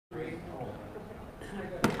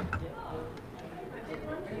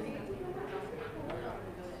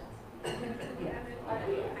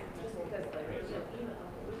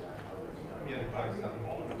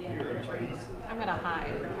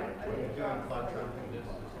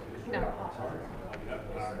No.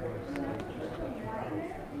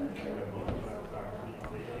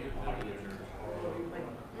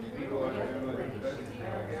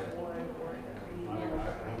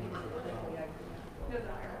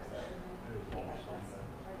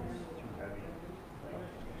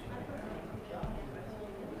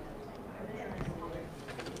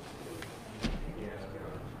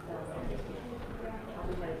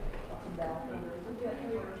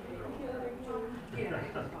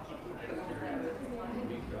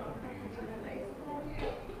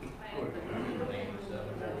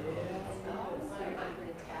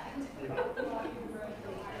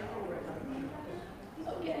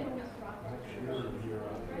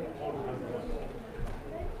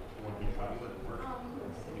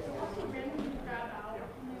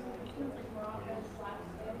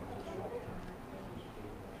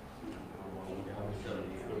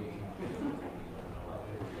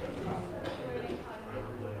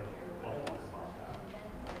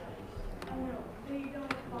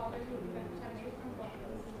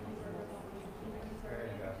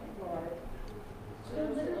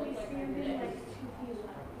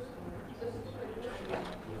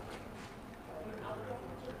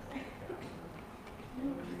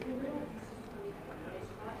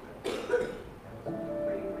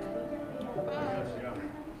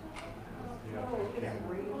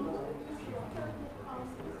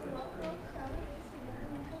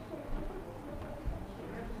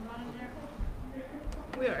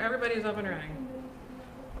 Everybody's up and running.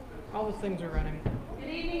 All the things are running. Good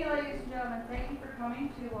evening, ladies and gentlemen. Thank you for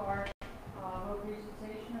coming to our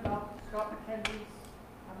presentation about Scott McKenzie's,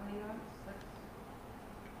 how many nights?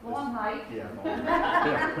 Long hike. Yeah.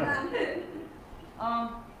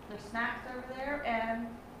 There's snacks over there, and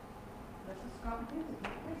this is Scott McKenzie.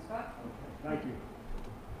 Hey, Scott. Thank you.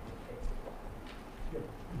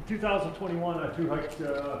 In 2021, I two-hiked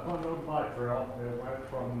Continental Divide Trail. It went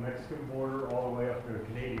from the Mexican border all the way up to the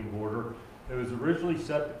Canadian border. It was originally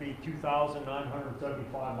set to be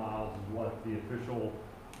 2,975 miles is what the official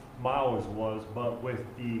mileage was, but with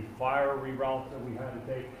the fire reroutes that we had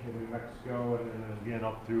to take in New Mexico and then again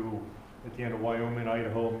up through at the end of Wyoming,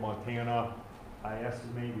 Idaho, Montana, I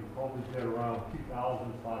estimate we probably did around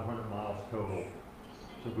 2,500 miles total.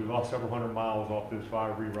 So we lost several hundred miles off those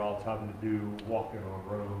fire reroutes, having to do walking on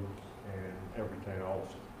roads and everything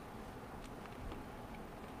else.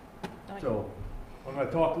 So I'm going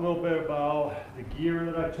to talk a little bit about the gear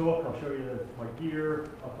that I took. I'll show you my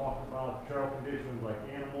gear. I'll talk about trail conditions like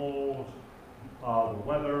animals, the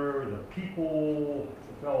weather, the people,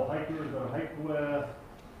 the fellow hikers that I hiked with,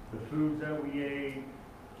 the foods that we ate,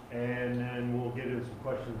 and then we'll get into some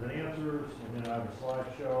questions and answers. And then I have a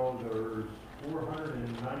slideshow. There's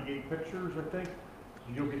 498 pictures, I think.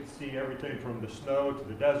 And you'll get to see everything from the snow to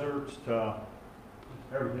the deserts to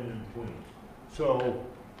everything in between. So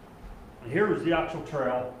here is the actual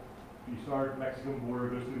trail. You start at the Mexican border,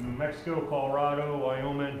 goes through New Mexico, Colorado,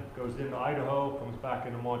 Wyoming, goes into Idaho, comes back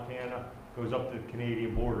into Montana, goes up to the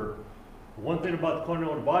Canadian border. The one thing about the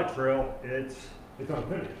Continental Divide Trail, it's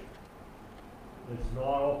unfinished. It's not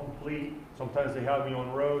all complete. Sometimes they have me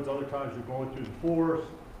on roads, other times you're going through the forest,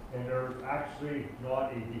 and there's actually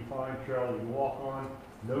not a defined trail you can walk on.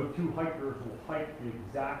 No two hikers will hike the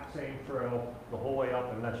exact same trail the whole way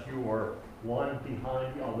up unless you are one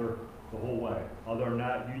behind the other the whole way. Other than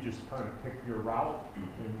that, you just kind of pick your route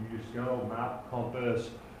and you just go, map, compass.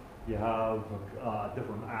 You have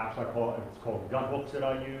different apps, it's called gut hooks that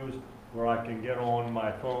I use, where I can get on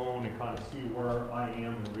my phone and kind of see where I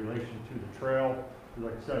am in relation to the trail.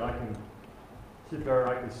 Like I said, I can sit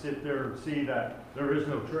there and see that there is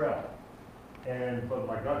no trail. But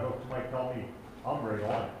my gut hooks might tell me I'm right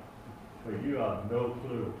on it, but you have no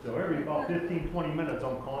clue. So every about 15, 20 minutes,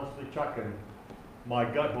 I'm constantly checking my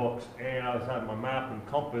gut hooks, and I was having my map and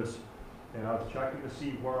compass, and I was checking to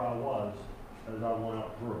see where I was as I went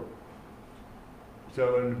up through.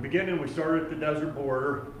 So in the beginning, we started at the desert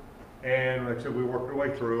border, and like I said, we worked our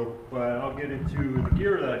way through, but I'll get into the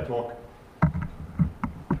gear that I took.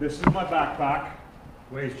 This is my backpack,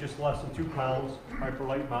 weighs just less than 2 pounds,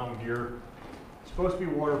 hyperlight mountain gear. It's supposed to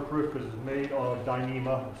be waterproof because it's made of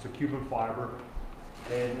Dyneema, it's a Cuban fiber.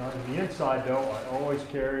 And on the inside though, I always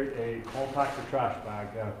carry a compactor trash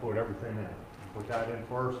bag that I put everything in. Put that in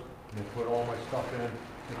first, and then put all my stuff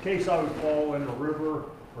in case I would fall in a river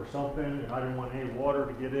or something, and I didn't want any water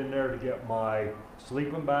to get in there to get my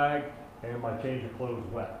sleeping bag and my change of clothes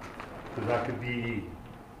wet, because that could be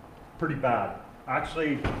pretty bad.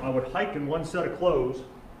 Actually, I would hike in one set of clothes.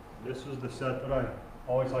 This is the set that I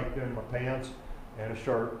always hiked in, my pants and a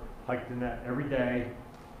shirt. Hiked in that every day.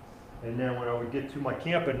 And then when I would get to my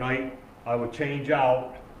camp at night, I would change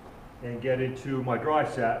out and get into my dry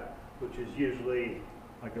set, which is usually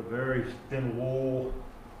like a very thin wool,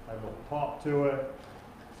 has a top to it.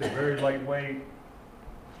 It's a very lightweight.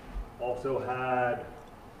 Also had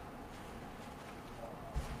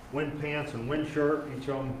wind pants and wind shirt. Each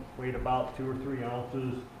of them weighed about 2 or 3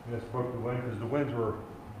 ounces. And this broke the wind because the winds were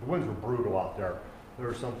brutal out there. There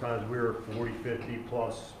were sometimes we were 40, 50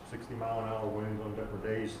 plus 60-mile-an-hour winds on different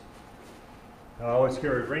days. I always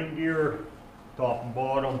carried rain gear, top and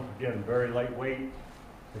bottom. Again, very lightweight.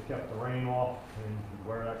 They kept the rain off, and you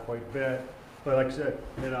wear that quite a bit. But like I said,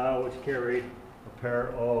 then I always carried a pair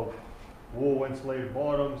of wool insulated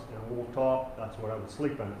bottoms and a wool top. That's what I would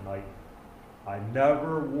sleep in at night. I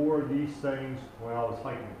never wore these things when I was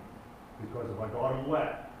hiking, because if I got them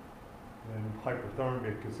wet, then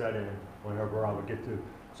hypothermia could set in whenever I would get to.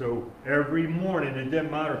 So every morning, it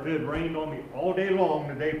didn't matter if it had rained on me all day long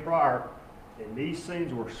the day prior, and these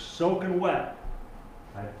things were soaking wet,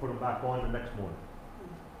 I had to put them back on the next morning.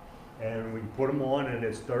 And we put them on, and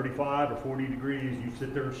it's 35 or 40 degrees. You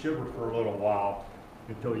sit there and shiver for a little while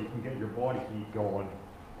until you can get your body heat going.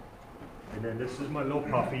 And then this is my little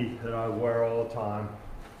puffy that I wear all the time.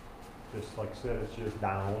 Just like I said, it's just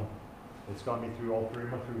down. It's got me through all 3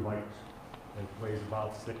 of my through hikes. It weighs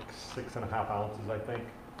about 6.5 ounces, I think.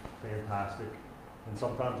 Fantastic. And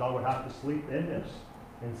sometimes I would have to sleep in this,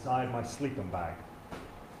 inside my sleeping bag.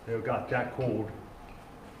 It got that cold.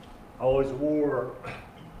 I always wore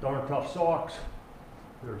darn tough socks.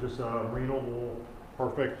 They're just merino wool,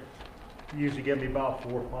 perfect. Usually get me about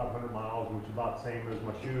 400 or 500 miles, which is about the same as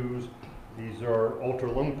my shoes. These are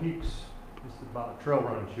Ultra Lone Peaks. This is about a trail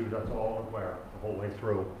running shoe. That's all I wear the whole way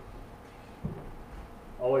through.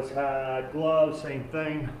 Always had gloves, same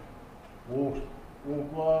thing. Wool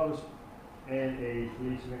gloves and a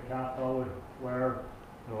fleece and a cap I would wear.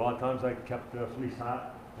 And a lot of times I kept the fleece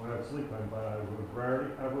hat when I was sleeping, but I would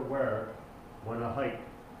rarely ever wear it when I hiked,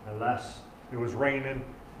 unless it was raining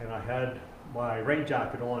and I had my rain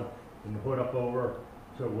jacket on and the hood up over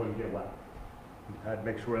so it wouldn't get wet. I had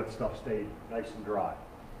to make sure that stuff stayed nice and dry.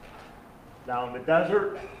 Now in the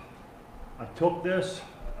desert, I took this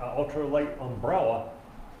ultralight umbrella,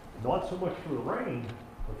 not so much for the rain,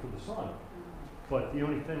 but for the sun. But the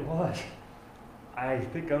only thing was, I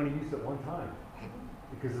think I only used it one time.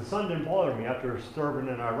 Because the sun didn't bother me after serving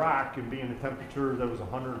in Iraq and being a temperature that was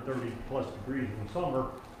 130 plus degrees in the summer.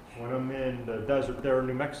 When I'm in the desert there in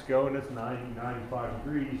New Mexico and it's 90, 95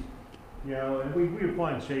 degrees, you know, and we would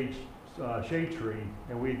find shade tree,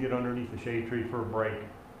 and we'd get underneath the shade tree for a break.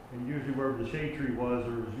 And usually wherever the shade tree was,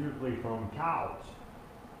 there was usually from cows,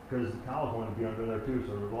 because the cows wanted to be under there too,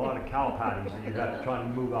 so there was a lot of cow patties that you had to try to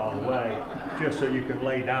move out of the way, just so you could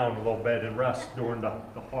lay down a little bit and rest during the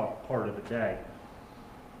hot part of the day.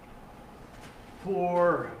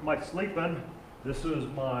 For my sleeping, this is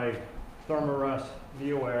my Thermarest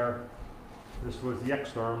Neo Air. This was the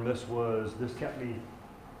X-Therm. This kept me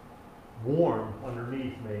warm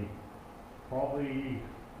underneath me. Probably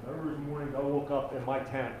every morning I woke up in my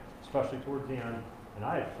tent, especially towards the end, and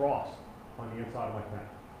I had frost on the inside of my tent.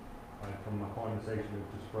 From my condensation,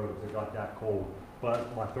 it just froze. It got that cold.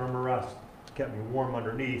 But my Thermarest kept me warm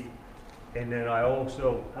underneath. And then I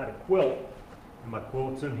also had a quilt, and my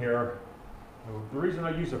quilt's in here. The reason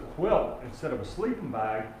I use a quilt instead of a sleeping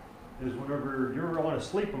bag is whenever you're on a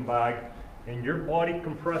sleeping bag and your body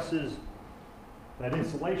compresses that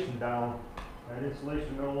insulation down, that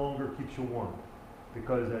insulation no longer keeps you warm,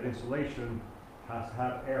 because that insulation has to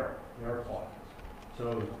have air pockets.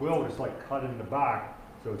 So the quilt is like cut in the back,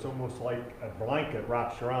 so it's almost like a blanket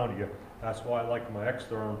wraps around you. That's why I like my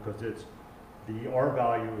X-Therm, because the R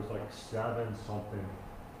value is like 7 something,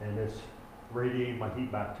 and it's radiating my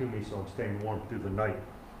heat back to me, so I'm staying warm through the night.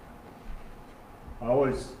 I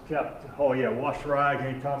always kept, wash rag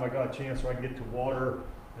anytime I got a chance so I can get to water,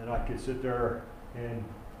 and I could sit there and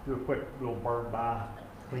do a quick little burn bath,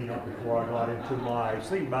 clean up before I got into my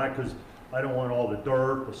sleeping bag, because I don't want all the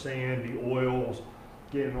dirt, the sand, the oils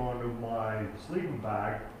getting onto my sleeping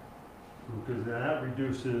bag, because then that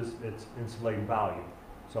reduces its insulating value.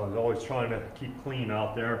 So I was always trying to keep clean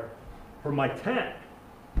out there. For my tent,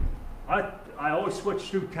 I always switch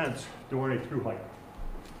through tents during a through hike.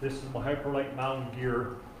 This is my Hyperlight mountain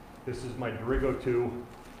gear. This is my Dorigo 2.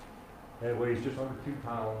 It weighs just under 2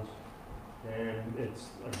 pounds. And it's,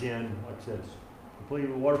 again, like I said, it's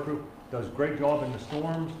completely waterproof. Does a great job in the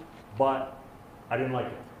storms, but I didn't like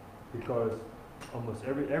it because almost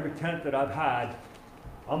every tent that I've had,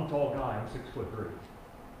 I'm a tall guy, I'm 6'3".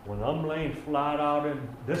 When I'm laying flat out in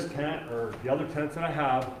this tent or the other tents that I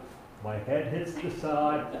have, my head hits the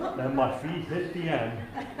side and my feet hit the end.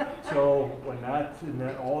 So when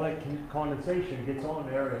all that condensation gets on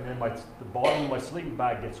there, and then the bottom of my sleeping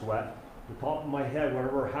bag gets wet, the top of my head,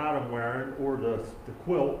 whatever hat I'm wearing, or the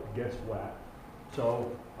quilt gets wet.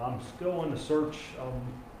 So I'm still on the search.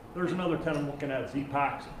 There's another tent I'm looking at,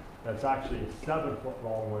 Z-Packs, that's actually a 7 foot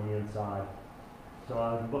long on the inside. So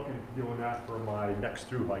I'm looking at doing that for my next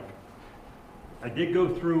through hike. I did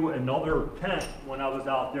go through another tent when I was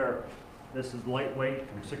out there. This is lightweight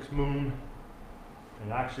from 6 Moon.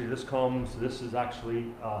 And actually this is actually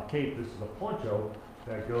cape. This is a poncho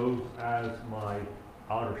that goes as my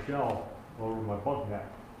outer shell over my bunk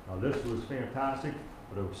neck. Now this was fantastic,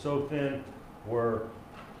 but it was so thin where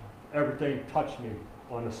everything touched me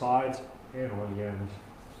on the sides and on the ends.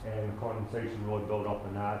 And the condensation really built up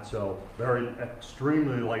in that. So very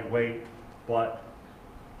extremely lightweight, but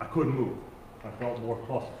I couldn't move. I felt more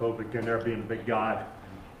claustrophobic in there being a big guy.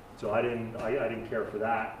 So I didn't care for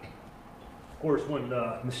that. Of course, when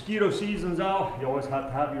the mosquito season's out, you always have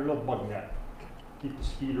to have your little bug net. Keep the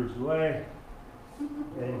mosquitoes away.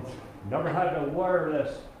 And never had to wear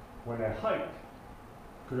this when I hiked,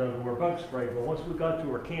 because I would wear bug spray. But once we got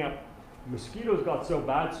to our camp, mosquitoes got so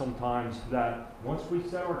bad sometimes that once we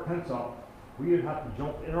set our tents up, we would have to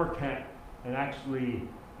jump in our tent and actually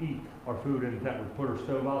eat our food in the tent. We'd put our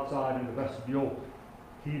stove outside in the vestibule,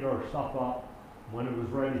 heat our stuff up. When it was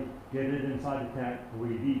ready, get it inside the tent, and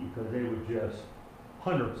we'd eat, because they would just,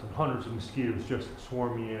 hundreds and hundreds of mosquitoes just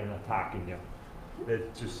swarming in and attacking you.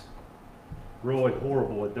 It's just really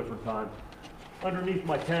horrible at different times. Underneath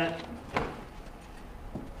my tent, I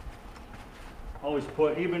always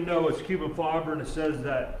put, even though it's Cuban fiber and it says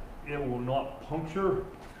that it will not puncture,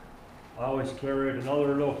 I always carried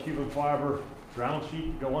another little Cuban fiber ground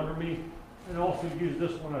sheet to go under me, and also use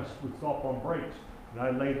this one I would stop on brakes. And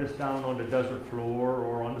I lay this down on the desert floor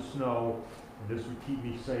or on the snow, and this would keep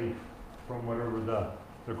me safe from whatever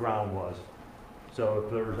the ground was. So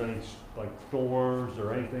if there was any like thorns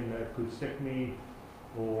or anything that could stick me,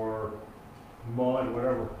 or mud,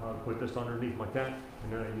 whatever, I'd put this underneath my tent,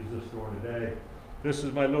 and then I use this during the day. This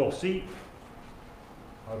is my little seat.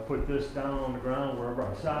 I would put this down on the ground wherever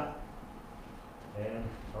I sat, and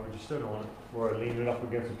I would just sit on it, or I'd lean it up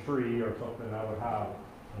against a tree or something I would have,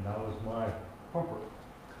 and that was my comfort.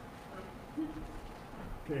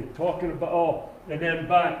 Okay, talking about, and then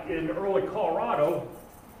back in early Colorado,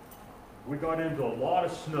 we got into a lot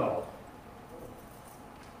of snow.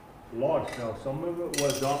 A lot of snow. Some of it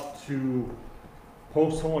was up to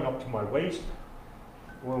post holing up to my waist.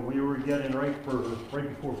 When we were getting right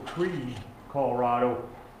before Creed, Colorado,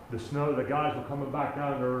 the snow, the guys were coming back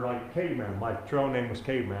down there like caveman. My trail name was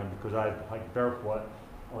Caveman because I hiked barefoot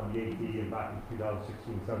on the AT, and back in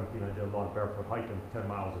 2016, 17, I did a lot of barefoot hiking, 10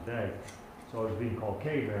 miles a day. So I was being called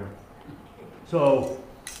Caveman. So,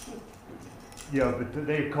 yeah, but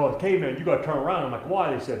they called Caveman, you gotta turn around. I'm like,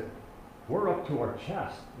 why? They said, we're up to our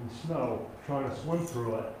chest in snow trying to swim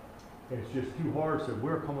through it. It's just too hard. So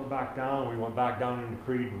we're coming back down. We went back down into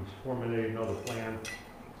Creed and formulated another plan.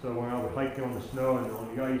 So when I was hiking on the snow and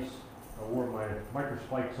on the ice, I wore my micro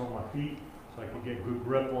spikes on my feet so I could get good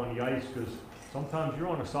grip on the ice, because sometimes you're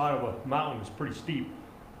on the side of a mountain that's pretty steep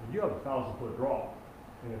and you have a 1,000-foot drop.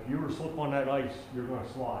 And if you were to slip on that ice, you're going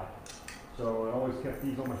to slide. So I always kept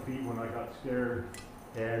these on my feet when I got scared.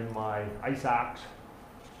 And my ice axe,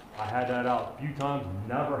 I had that out a few times,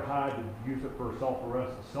 never had to use it for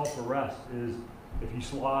self-arrest. The self-arrest is if you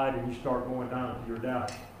slide and you start going down to your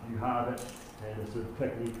death, you have it, and it's a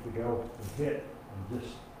technique to go and hit and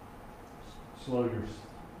just slow your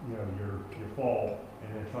fall,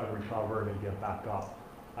 and then try to recover and then get back up.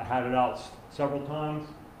 I had it out several times.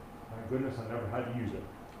 Thank goodness I never had to use it.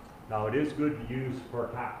 Now it is good to use for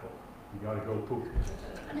a tackle. You got to go poop.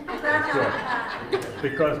 That's good.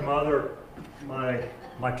 Because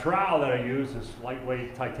my trowel that I use is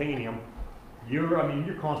lightweight titanium. You're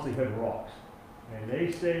constantly hitting rocks. And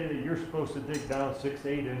they say that you're supposed to dig down 6 to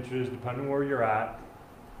 8 inches, depending where you're at.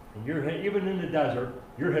 And even in the desert,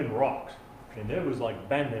 you're hitting rocks. And it was like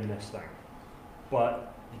bending this thing.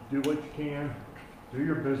 But you do what you can, do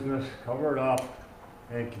your business, cover it up,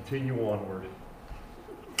 and continue onward.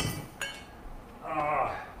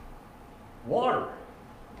 Water.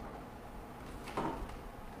 I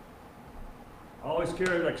always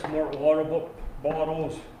carry like smart water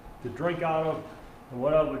bottles to drink out of. And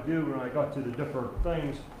what I would do when I got to the different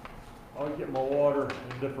things, I would get my water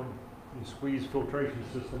in different squeeze filtration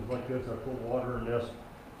systems like this. I put water in this,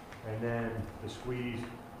 and then the squeeze,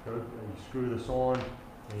 and you screw this on,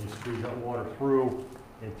 and you squeeze that water through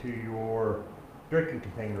into your drinking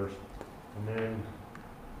containers. And then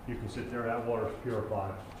you can sit there, that water's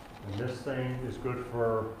purified. And this thing is good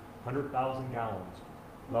for 100,000 gallons.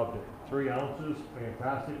 Loved it. 3 ounces,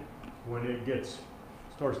 fantastic. When it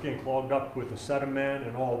starts getting clogged up with the sediment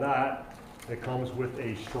and all that, it comes with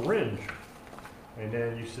a syringe. And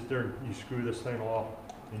then you sit there, you screw this thing off,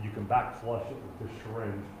 and you can back flush it with the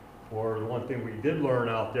syringe. Or the one thing we did learn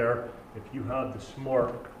out there, if you have the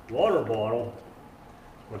smart water bottle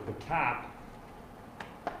with the cap,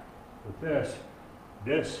 with this,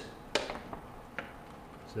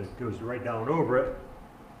 so it goes right down over it,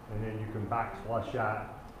 and then you can back flush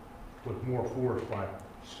that with more force by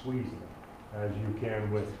squeezing it, as you can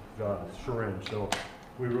with the syringe. So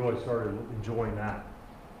we really started enjoying that.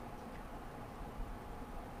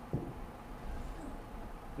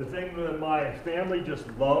 The thing that my family just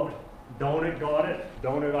loved, Donut got it.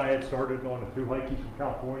 Donut, I had started on a through hiking from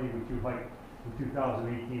California. We through hiked in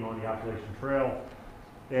 2018 on the Appalachian Trail.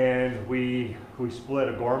 And we split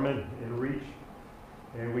a Garmin in Reach,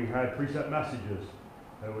 and we had preset messages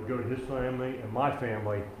that would go to his family and my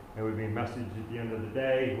family, and would be a message at the end of the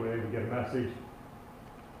day where they would get a message,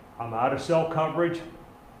 I'm out of cell coverage,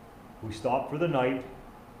 we stopped for the night,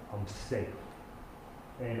 I'm safe.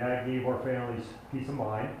 And that gave our families peace of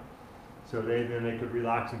mind, so then they could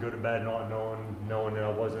relax and go to bed not knowing that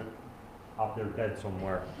I wasn't out there dead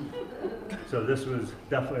somewhere. So this was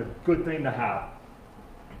definitely a good thing to have.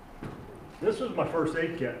 This was my first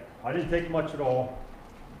aid kit. I didn't take much at all.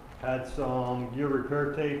 Had some gear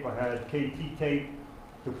repair tape. I had KT tape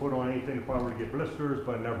to put on anything if I were to get blisters,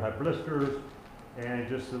 but I never had blisters. And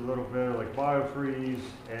just a little bit of like biofreeze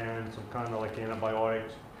and some kind of like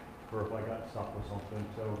antibiotics for if I got stuck or something.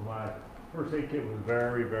 So my first aid kit was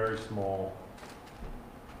very, very small.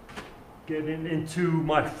 Getting into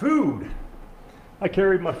my food. I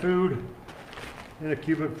carried my food in a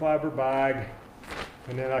cubic fiber bag.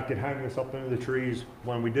 And then I could hang this up into the trees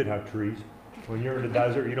when we did have trees. When you're in the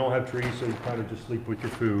desert, you don't have trees, so you kind of just sleep with your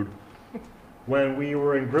food. When we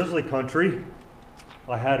were in grizzly country,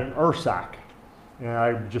 I had an sack, and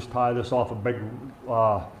I just tie this off a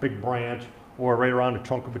big branch or right around the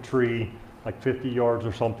trunk of a tree, like 50 yards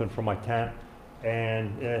or something from my tent,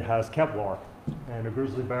 and it has Kevlar, and a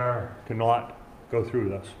grizzly bear cannot go through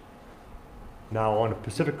this. Now on the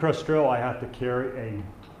Pacific Crest Trail, I have to carry a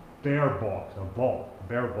bear box,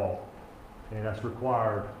 bear vault, and that's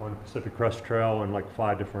required on the Pacific Crest Trail in like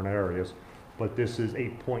 5 different areas. But this is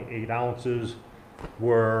 8.8 ounces,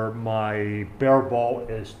 where my bear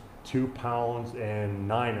vault is 2 pounds and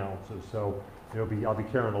 9 ounces. So I'll be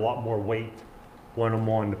carrying a lot more weight when I'm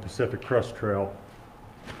on the Pacific Crest Trail.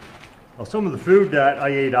 Now some of the food that I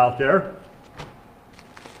ate out there,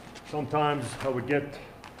 sometimes I would get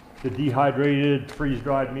the dehydrated,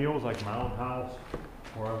 freeze-dried meals like Mountain House,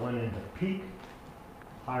 or I went into Peak,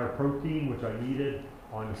 higher protein, which I needed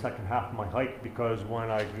on the second half of my hike, because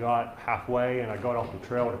when I got halfway and I got off the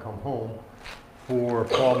trail to come home for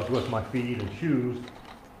problems with my feet and shoes,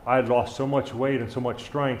 I had lost so much weight and so much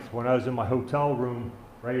strength. When I was in my hotel room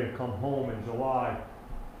ready to come home in July,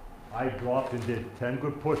 I dropped and did 10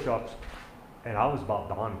 good push-ups, and I was about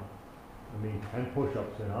done. I mean, 10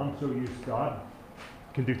 push-ups, and I'm so used to, I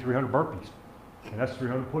can do 300 burpees. And that's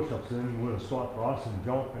 300 push-ups in with a squat thrust and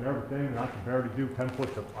jump and everything, and I can barely do 10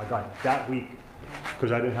 push-ups. I got that weak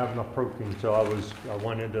because I didn't have enough protein, so I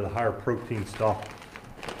went into the higher protein stuff.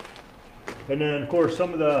 And then, of course,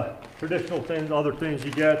 some of the traditional things, other things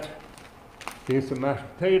you get, some mashed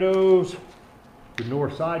potatoes, the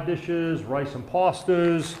North side dishes, rice and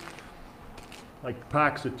pastas, like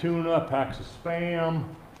packs of tuna, packs of Spam.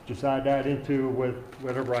 Just add that into with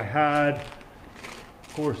whatever I had.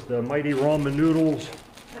 Of course, the mighty ramen noodles.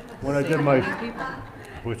 When I did my,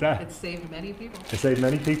 what's that? It saved many people. It saved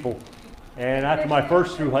many people. And after my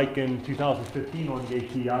first through hike in 2015 on the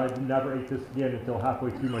AT, I never ate this again until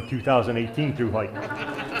halfway through my 2018 through hike.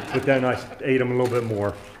 But then I ate them a little bit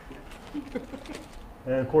more.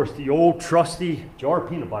 And of course, the old trusty jar of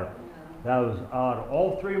peanut butter. That was out of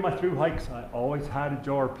all 3 of my through hikes, I always had a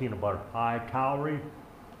jar of peanut butter. High calorie.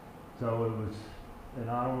 So it was, and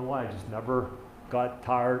I don't know why, I just never got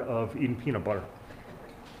tired of eating peanut butter.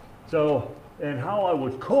 So, and how I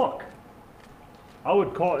would cook,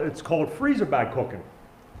 it's called freezer bag cooking.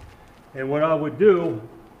 And what I would do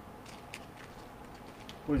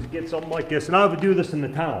was get something like this, and I would do this in the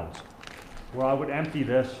towns, where I would empty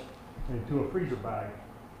this into a freezer bag.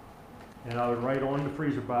 And I would write on the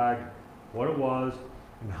freezer bag what it was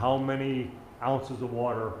and how many ounces of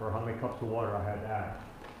water or how many cups of water I had to add.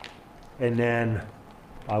 And then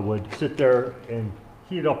I would sit there and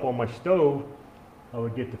heat up on my stove. I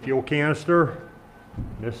would get the fuel canister.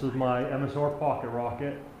 This is my MSR pocket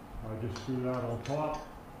rocket. I would just screw that on top,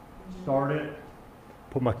 start it,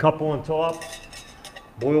 put my cup on top,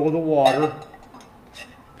 boil the water,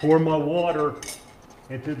 pour my water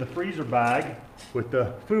into the freezer bag with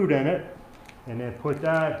the food in it, and then put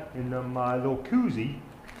that in my little koozie,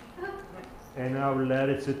 and I would let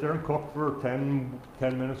it sit there and cook for 10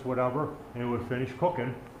 minutes, whatever, and it would finish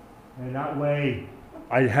cooking. And that way,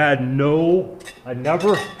 I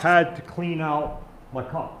never had to clean out my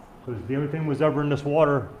cup, because the only thing was ever in this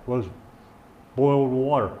water was boiled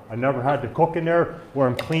water. I never had to cook in there where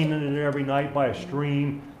I'm cleaning it every night by a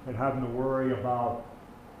stream and having to worry about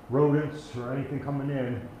rodents or anything coming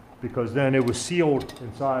in, because then it was sealed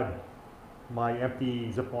inside my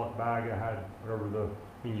empty Ziploc bag. I had whatever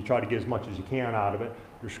you try to get as much as you can out of it.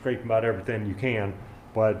 You're scraping about everything you can,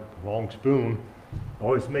 but long spoon, I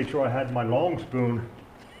always make sure I had my long spoon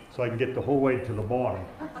so I can get the whole way to the bottom.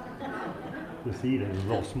 Just eat it. It's a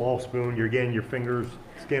little small spoon. You're getting your fingers,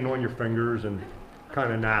 skin on your fingers, and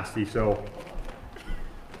kind of nasty. So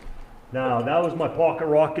now that was my pocket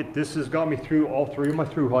rocket. This has got me through all 3 of my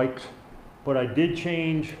through hikes, but I did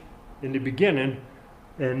change in the beginning,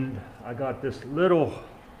 and I got this little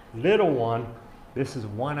one. This is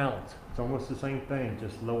 1 ounce. It's almost the same thing,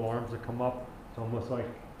 just little arms that come up. It's almost like,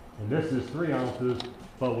 and this is 3 ounces,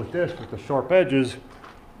 but with this, with the sharp edges,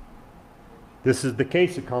 this is the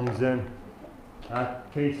case it comes in.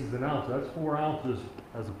 That case is 1 ounce. That's 4 ounces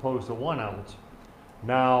as opposed to 1 ounce.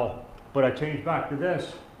 Now, but I changed back to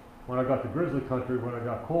this when I got to grizzly country, when I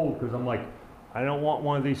got cold, because I'm like, I don't want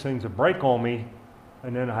one of these things to break on me,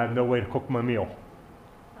 and then I have no way to cook my meal.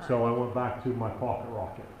 So I went back to my pocket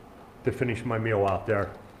rocket to finish my meal out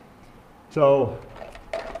there. So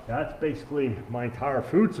that's basically my entire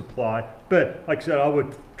food supply. But like I said, I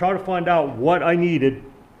would try to find out what I needed.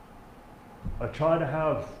 I try to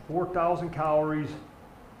have 4,000 calories,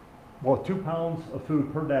 well, 2 pounds of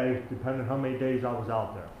food per day, depending on how many days I was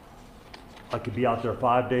out there. I could be out there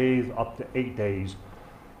 5 days, up to 8 days.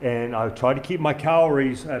 And I try to keep my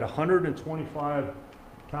calories at 125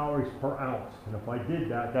 calories per ounce. And if I did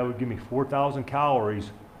that, that would give me 4,000 calories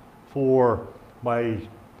for my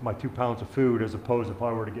 2 pounds of food, as opposed if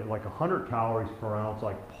I were to get like 100 calories per ounce,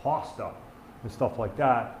 like pasta and stuff like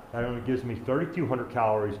that. That only gives me 3,200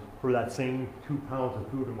 calories for that same 2 pounds of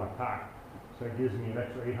food in my pack. So it gives me an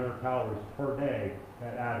extra 800 calories per day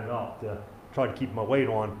that added up to try to keep my weight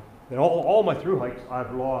on. And all my through hikes,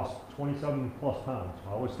 I've lost 27 plus pounds.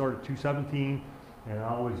 I always start at 217, and I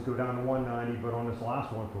always go down to 190, but on this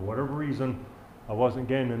last one, for whatever reason, I wasn't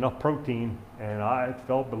getting enough protein, and I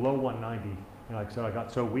fell below 190. And like I said, I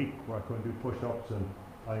got so weak where I couldn't do push-ups, and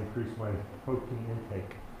I increased my protein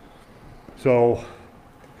intake. So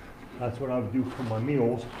that's what I would do for my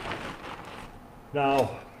meals.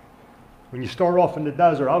 Now, when you start off in the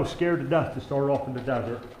desert, I was scared to death to start off in the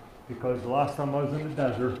desert, because the last time I was in the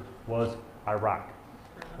desert was Iraq.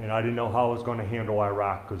 And I didn't know how I was going to handle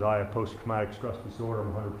Iraq, because I have post-traumatic stress disorder.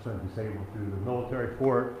 I'm 100% disabled through the military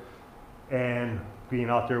for it. And being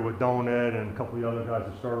out there with Donut and a couple of the other guys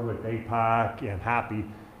that started with Daypack and Happy.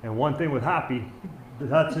 And one thing with Happy,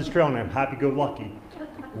 that's his trail name, Happy Go Lucky.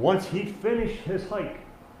 Once he finished his hike,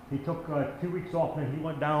 he took 2 weeks off, and he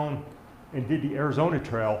went down and did the Arizona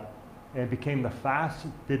Trail and became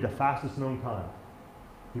did the fastest known time.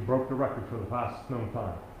 He broke the record for the fastest known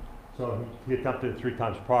time. So he attempted it 3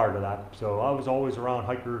 times prior to that. So I was always around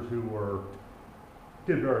hikers who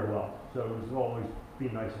did very well. So it was always be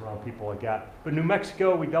nice around people like that. But New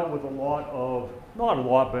Mexico, we dealt with not a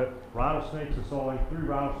lot, but rattlesnakes. I saw like 3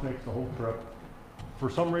 rattlesnakes the whole trip. For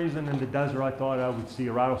some reason in the desert, I thought I would see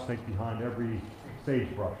a rattlesnake behind every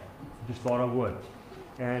sagebrush. Just thought I would.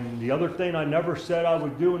 And the other thing I never said I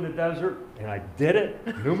would do in the desert, and I did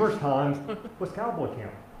it numerous times, was cowboy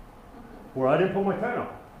camp, where I didn't put my tent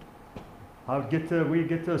up. We'd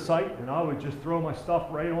get to a site, and I would just throw my stuff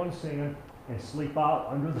right on the sand and sleep out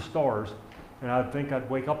under the stars. And I'd think I'd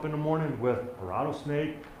wake up in the morning with a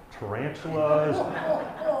rattlesnake, tarantulas,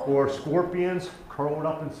 or scorpions curled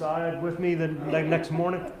up inside with me the next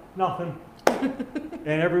morning. Nothing.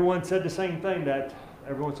 And everyone said the same thing, that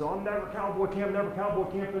everyone said, I'm never cowboy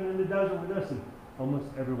camping in the desert with this. And almost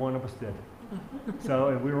every one of us did. So,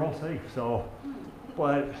 and we were all safe. So,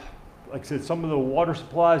 but like I said, some of the water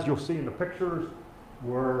supplies you'll see in the pictures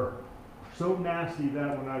were so nasty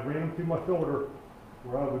that when I ran them through my filter,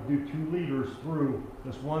 where I would do 2 liters through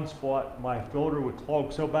this one spot, my filter would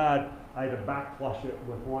clog so bad, I had to back flush it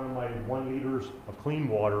with one of my 1 liters of clean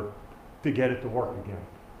water to get it to work again.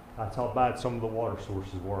 That's how bad some of the water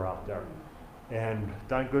sources were out there. And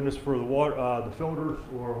thank goodness for the water, the filters,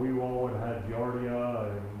 or we all would have had giardia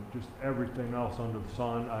and just everything else under the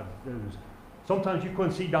sun. Sometimes you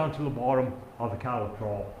couldn't see down to the bottom of the cattle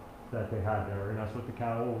trough that they had there, and that's what the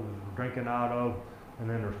cattle was drinking out of. And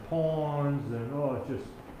then there's ponds, and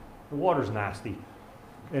the water's nasty.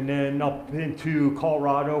 And then up into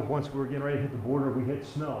Colorado, once we were getting ready to hit the border, we hit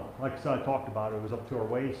snow. Like I said, I talked about it, it was up to our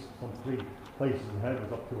waist, some 3 places ahead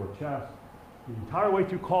was up to our chest. The entire way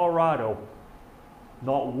through Colorado,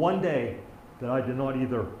 not one day that I did not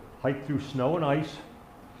either hike through snow and ice,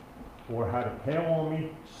 or had a hail on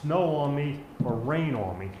me, snow on me, or rain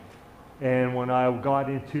on me. And when I got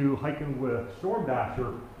into hiking with Storm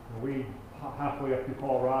Dasher, we halfway up to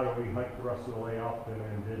Colorado, we hiked the rest of the way up and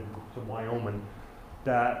then did some Wyoming.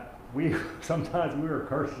 That we sometimes we were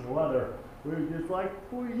cursing the weather. We were just like,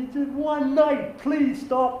 well, you did one night, please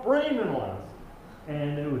stop raining on us.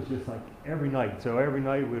 And it was just like every night. So every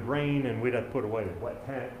night it would rain and we'd have to put away a wet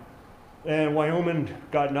tent. And Wyoming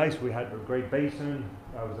got nice. We had the Great Basin.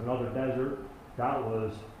 That was another desert. That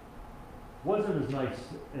wasn't as nice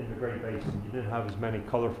in the Great Basin. You didn't have as many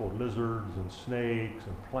colorful lizards and snakes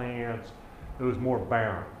and plants. It was more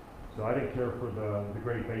barren. So I didn't care for the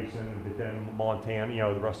Great Basin, but then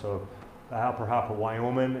Montana, the rest of the upper half of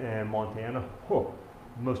Wyoming and Montana. Whew,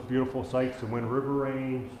 most beautiful sights, the Wind River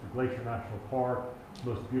Range, the Glacier National Park,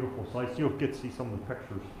 most beautiful sights. You'll get to see some of the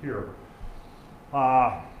pictures here.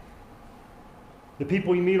 The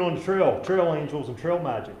people you meet on the trail angels and trail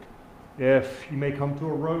magic. If you may come to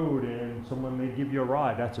a road and someone may give you a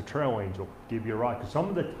ride, that's a trail angel, give you a ride. Because some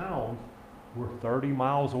of the towns were 30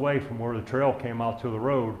 miles away from where the trail came out to the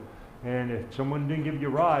road. And if someone didn't give you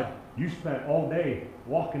a ride, you spent all day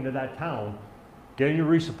walking to that town, getting your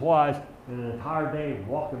resupplies, and an entire day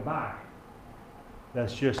walking back.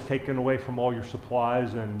 That's just taken away from all your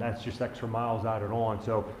supplies, and that's just extra miles added on.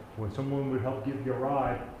 So when someone would help give you a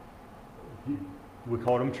ride, we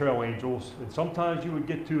called them trail angels. And sometimes you would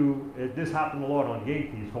get to, this happened a lot on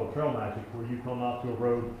Yate, it's called trail magic, where you come out to a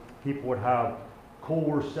road, people would have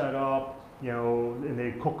coolers set up, and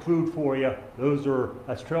they cook food for you.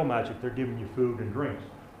 That's trail magic. They're giving you food and drinks.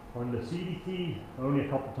 On the CDT, only a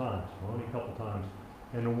couple times.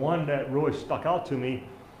 And the one that really stuck out to me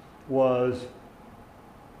was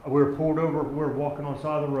we were pulled over, we were walking on the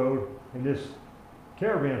side of the road, and this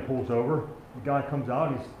caravan pulls over. The guy comes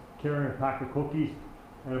out, he's carrying a pack of cookies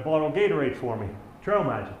and a bottle of Gatorade for me. Trail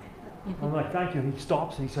magic. I'm like, thank you. And he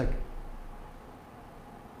stops and he's like,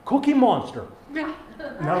 Cookie Monster. And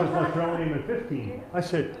that was my trail name at 15. I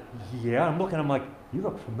said, yeah. I'm looking, I'm like, you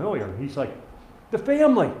look familiar. And he's like, the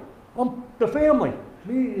family. The family.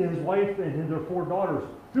 Me and his wife and their 4 daughters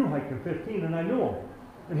through hiking 15, and I knew them.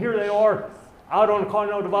 And here they are out on the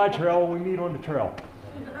Continental Divide Trail, and we meet on the trail.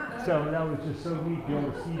 So that was just so neat to be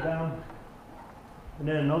able to see them. And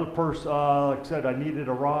then another person, like I said, I needed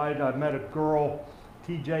a ride. I met a girl,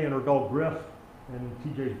 TJ, and her dog Griff, and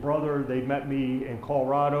TJ's brother. They met me in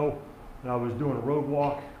Colorado, and I was doing a road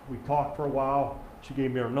walk. We talked for a while. She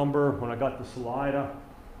gave me her number. When I got to Salida,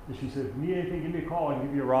 and she said, if you need anything, give me a call. I can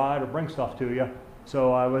give you a ride or bring stuff to you.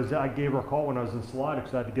 So I gave her a call when I was in Salida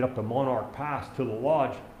because I had to get up to Monarch Pass to the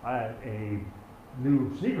lodge. I had a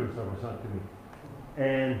new sneakers that were sent to me.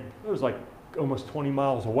 And it was like almost 20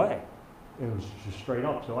 miles away. It was just straight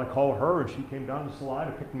up. So I called her and she came down to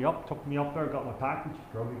Salida, picked me up, took me up there, got my package,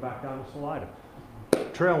 drove me back down to Salida.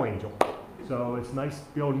 Trail angel. So it's nice to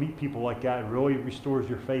be able to meet people like that. It really restores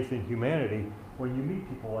your faith in humanity when you meet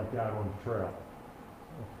people like that on the trail.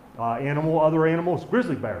 Other animals,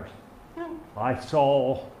 grizzly bears. I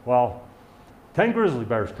saw, 10 grizzly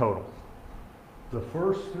bears total. The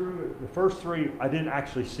first 3 I didn't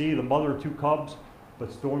actually see, the mother and 2 cubs,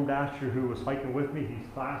 but Storm Dasher, who was hiking with me, he's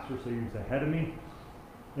faster, so he was ahead of me.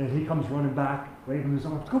 And he comes running back, waving his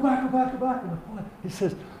arms, go back. I'm like, what? He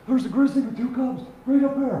says, there's a grizzly with 2 cubs right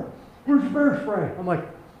up there. Where's your bear spray? I'm like,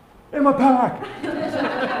 in my pack.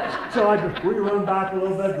 So we run back a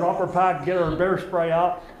little bit, drop our pack, get our bear spray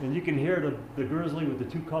out, and you can hear the grizzly with the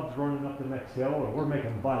 2 cubs running up the next hill, and we're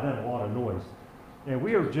making, by then, a lot of noise. And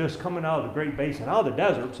we are just coming out of the Great Basin, out of the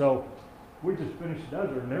desert, so we just finished the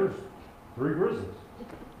desert, and there's 3 grizzlies.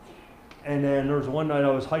 And then there was one night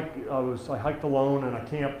I hiked alone, and I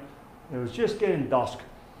camped, and it was just getting dusk.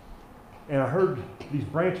 And I heard these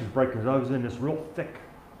branches break because I was in this real thick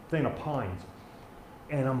thing of pines.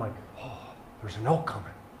 And I'm like, oh, there's an elk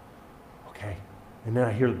coming. Okay. And then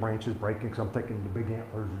I hear the branches breaking because I'm thinking the big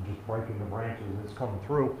antlers are just breaking the branches and it's coming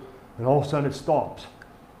through. And all of a sudden it stops.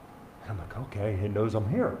 And I'm like, okay, it knows I'm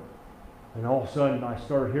here. And all of a sudden I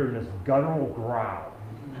started hearing this guttural growl.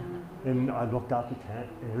 And I looked out the tent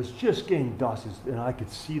and it was just getting dusk and I could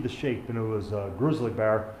see the shape, and it was a grizzly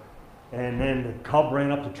bear. And then the cub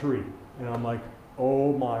ran up the tree. And I'm like,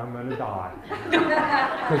 oh my, I'm going to die.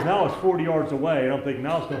 Because now it's 40 yards away, and I'm thinking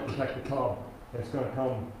now it's going to protect the cub. It's going to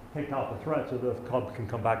come take out the threat so the cub can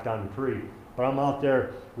come back down the tree. But I'm out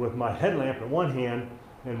there with my headlamp in one hand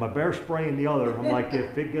and my bear spray in the other. I'm like,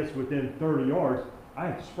 if it gets within 30 yards, I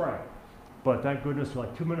have to spray. But thank goodness,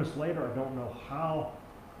 like 2 minutes later, I don't know how,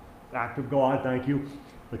 active God, thank you,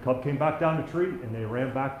 the cub came back down the tree and they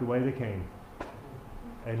ran back the way they came.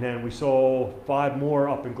 And then we saw 5 more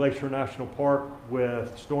up in Glacier National Park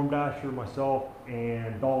with Storm Dasher, myself,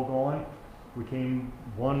 and Doggone.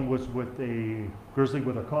 One was with a grizzly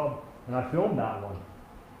with a cub, and I filmed that one.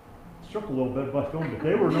 Shook a little bit, but I filmed it.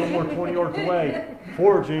 They were no more 20 yards away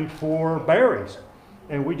foraging for berries.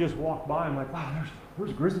 And we just walked by and like, wow,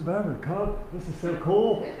 there's a grizzly bear and a cub. This is so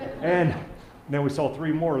cool. And then we saw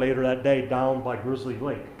 3 more later that day down by Grizzly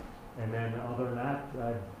Lake. And then other than that,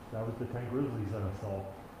 that was the 10 grizzlies that I saw.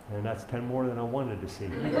 And that's 10 more than I wanted to see.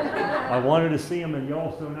 I wanted to see them in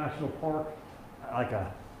Yellowstone National Park, like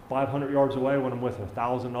 500 yards away when I'm with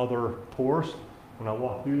 1,000 other tourists when I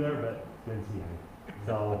walked through there, but didn't see any.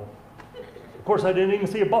 So, of course, I didn't even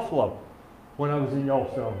see a buffalo when I was in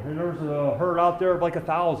Yellowstone. And there was a herd out there of like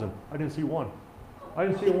 1,000. I didn't see one. I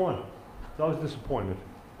didn't see one. So I was disappointed.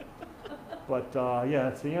 But yeah,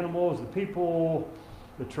 it's the animals, the people,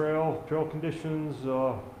 the trail conditions.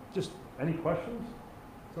 Just any questions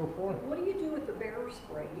so far? What do you do with the bear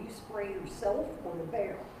spray? Do you spray yourself or the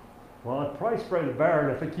bear? Well, I'd probably spray the bear,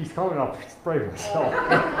 and if it keeps coming, I'll spray myself.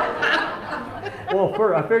 Well,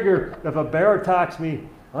 I figure if a bear attacks me,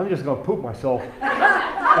 I'm just going to poop myself.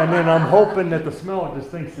 And then I'm hoping that the smell just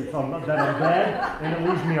thinks that I'm dead, and it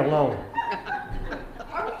leaves me alone.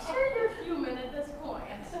 Are we sure you're human at this point?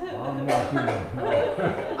 I'm not human. No.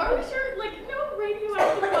 Are we sure, like, no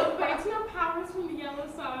radioactive bug bites, no powers from the yellow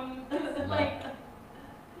sun? Like,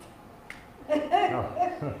 No.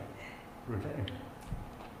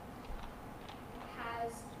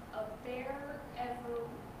 Has a bear ever,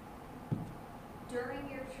 during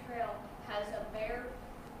your trail, has a bear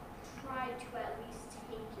tried to at least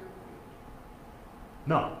take your food?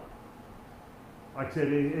 No. Like I said,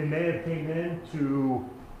 it may have came in to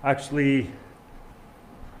actually,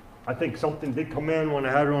 I think something did come in when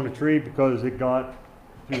I had it on the tree because it got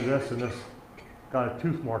through this and this, got a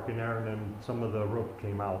tooth mark in there, and then some of the rope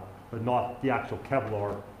came out, but not the actual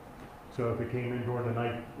Kevlar. So if it came in during the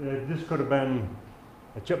night, this could have been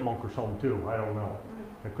a chipmunk or something too, I don't know.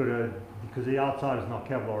 It could have, because the outside is not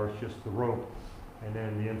Kevlar, it's just the rope, and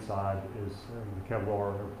then the inside is the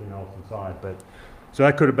Kevlar and everything else inside. But so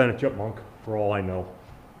that could have been a chipmunk, for all I know.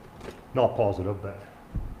 Not positive, but.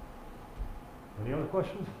 Any other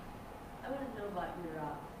questions? I want to know about your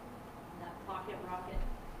that pocket rocket.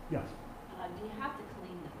 Yes. Do you have to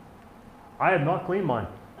clean them? I have not cleaned mine.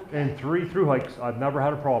 Okay. In 3 through hikes, I've never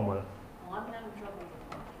had a problem with it. Well, I'm having trouble with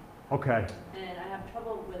the pocket. Okay. And I have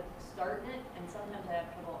trouble with starting it, and sometimes I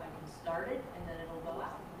have trouble. I can start it, and then it'll go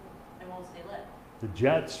out. It won't stay lit. The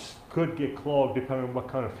jets could get clogged depending on what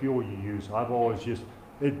kind of fuel you use. I've always just,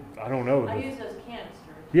 I don't know. I use those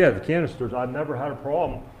canisters. Yeah, the canisters, I've never had a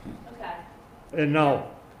problem. Okay. And now,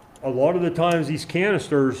 a lot of the times these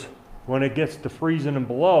canisters, when it gets to freezing and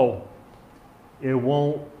below,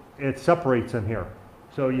 it separates in here.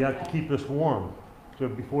 So you have to keep this warm. So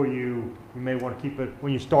before you may want to keep it,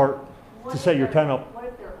 when you start What to if set your they're- tent up. What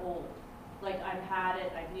if they're old? Like I've had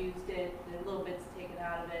it, I've used it, the little bit's taken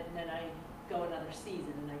out of it, and then I go another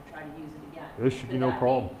season and I try to use it again. This should be Should no that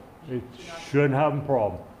problem. It should not be- shouldn't have a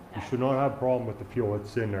problem. You Okay. should not have a problem with the fuel.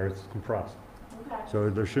 It's in there, it's compressed. Okay. So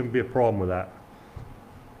there shouldn't be a problem with that.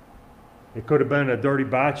 It could have been a dirty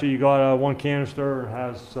batch. You got one canister and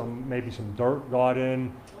has maybe some dirt got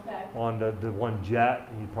in Okay. on the one jet.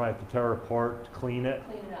 You probably have to tear it apart to clean it.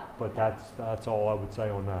 Clean it up. But that's all I would say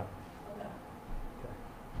on that. Okay.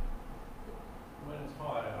 When it's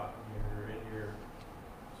hot out and you're in your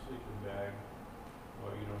sleeping bag,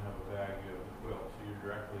 well, you don't have a bag, you have a quilt, so you're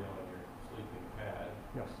directly on your sleeping pad.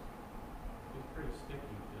 Yes. It's pretty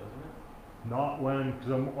sticky, doesn't it? Not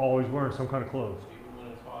because I'm always wearing some kind of clothes, Even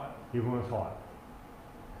when it's hot? even when it's hot.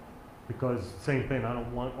 Because same thing, I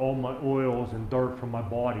don't want all my oils and dirt from my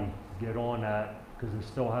body to get on that because it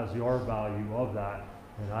still has the R value of that,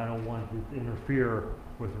 and I don't want it to interfere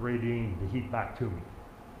with radiating the heat back to me.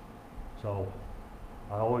 So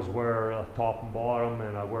I always wear a top and bottom,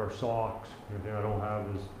 and I wear socks. The only thing I don't have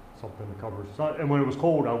is something that covers the sun. And when it was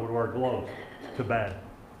cold, I would wear gloves to bed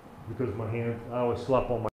because my hands, I always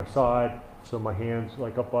slept on my side, so my hands,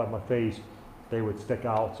 like up by my face, they would stick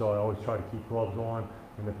out. So I always try to keep gloves on.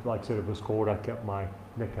 And if, like I said, if it was cold, I kept my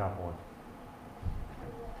neck cap on. Has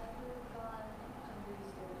it ever gone under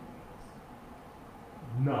 0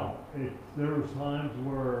 degrees? No, there was times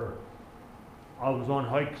where I was on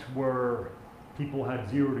hikes where people had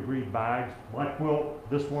 0 degree bags. My quilt,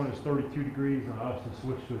 this one is 32 degrees, and I also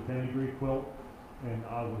switched to a 10 degree quilt, and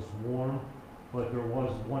I was warm. but there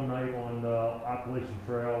was one night on the Appalachian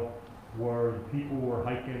Trail where people were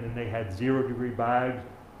hiking and they had 0-degree bags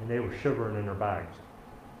and they were shivering in their bags.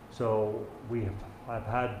 So I've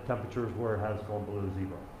had temperatures where it has gone below 0.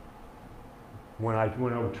 When I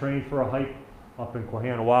would train for a hike up in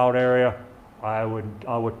Quahana Wild area, I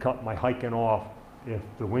would cut my hiking off if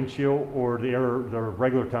the wind chill or the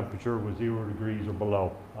regular temperature was 0 degrees or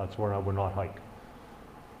below. That's where I would not hike.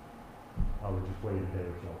 I would just wait a day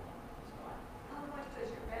or so. How much does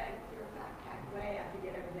your backpack weigh after you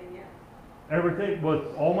get everything in? Everything was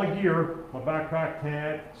all my gear, my backpack,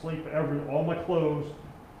 tent, sleep, all my clothes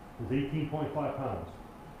was 18.5 pounds,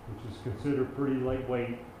 which is considered pretty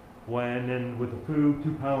lightweight. Then with the food,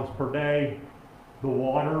 2 pounds per day. The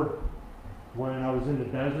water, when I was in the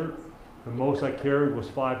desert, the most I carried was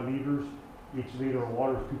 5 liters. Each liter of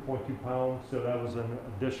water is 2.2 pounds, so that was an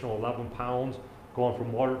additional 11 pounds going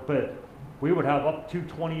from water. But we would have up to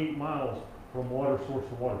 28 miles from water source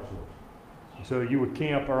to water source. So you would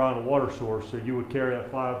camp around a water source, so you would carry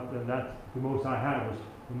that 5, and that's the most I had was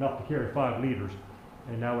enough to carry 5 liters.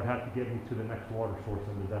 And that would have to get me to the next water source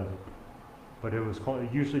in the desert. But it was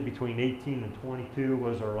usually between 18 and 22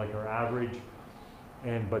 was our average.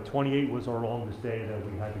 But 28 was our longest day that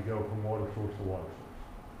we had to go from water source to water source.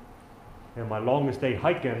 And my longest day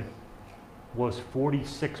hiking was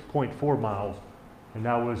 46.4 miles, and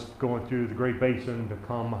that was going through the Great Basin to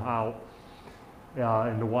come out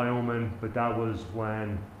into Wyoming. But that was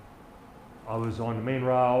when I was on the main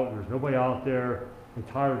route. There was nobody out there.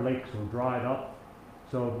 Entire lakes were dried up.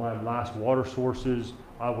 So my last water sources,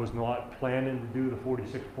 I was not planning to do the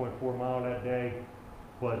 46.4 mile that day.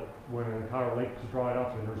 But when an entire lake is dried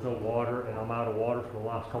up and there's no water and I'm out of water for the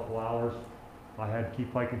last couple hours, I had to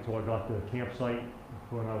keep hiking until I got to the campsite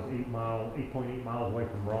when I was 8.8 miles away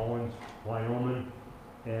from Rawlins, Wyoming.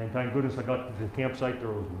 And thank goodness I got to the campsite.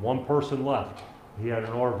 There was one person left. He had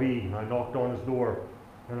an RV, and I knocked on his door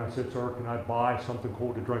and I said, "Sir, can I buy something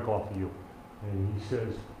cold to drink off of you?" And he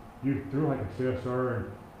says, "You through?" I said, "Yes, sir." And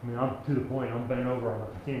I mean, I'm to the point, I'm bent over,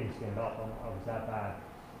 I can't even stand up. I was that bad.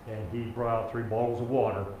 And he brought out 3 bottles of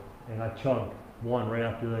water, and I chugged one right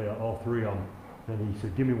after all 3 of them. And he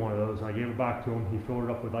said, "Give me one of those." And I gave it back to him. He filled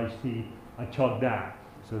it up with iced tea. I chugged that.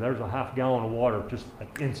 So there's a half gallon of water, just an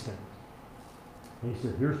instant. And he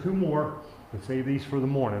said, "Here's 2 more, but save these for the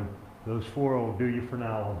morning. Those 4 will do you for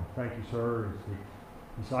now." "Thank you, sir."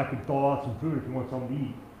 He said, "I could thaw out some food if you want something to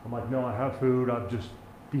eat." I'm like, "No, I have food. I'm just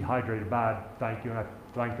dehydrated bad. Thank you." And I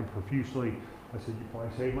thanked him profusely. I said, "You probably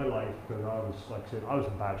saved my life," because I was, like I said, I was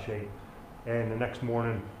in bad shape. And the next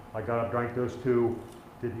morning, I got up, drank those 2,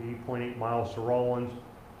 did the 8.8 miles to Rawlins,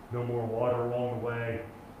 no more water along the way.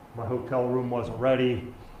 My hotel room wasn't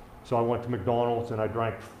ready, so I went to McDonald's and I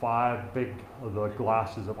drank 5 big of the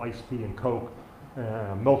glasses of iced tea and Coke, and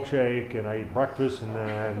a milkshake, and I ate breakfast and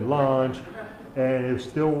then lunch, and it was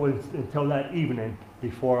still until that evening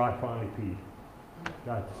before I finally peed.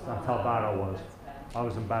 That's how bad I was. I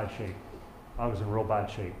was in bad shape. I was in real bad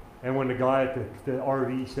shape. And when the guy at the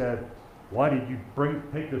RV said, "Why did you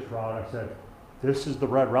take this route?" I said, "This is the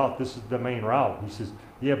red route. This is the main route." He says,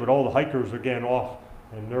 "Yeah, but all the hikers are getting off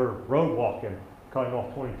and they're road walking, cutting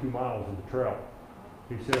off 22 miles of the trail."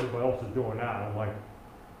 He said, "Everybody else is doing that." I'm like,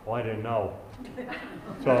 "Well, I didn't know."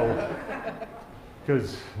 So,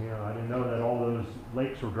 because, I didn't know that all those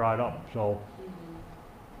lakes were dried up. So,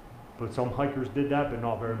 but some hikers did that, but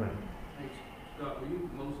not very many. Scott, were you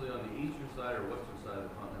mostly on the eastern side or western side of the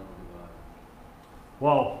Continental Divide?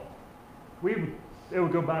 Well, it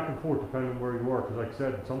would go back and forth depending on where you were, because like I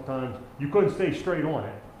said, sometimes you couldn't stay straight on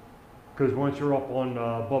it, because once you're up on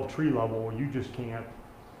above tree level, you just can't,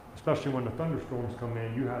 especially when the thunderstorms come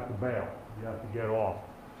in, you have to bail, you have to get off.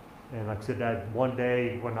 And like I said, that one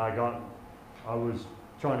day when I was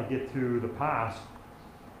trying to get to the pass,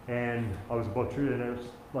 and I was above tree, and it was,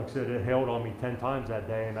 like I said, it hailed on me 10 times that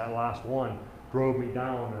day, and that last one drove me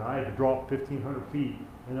down, and I had to drop 1,500 feet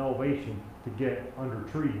in elevation to get under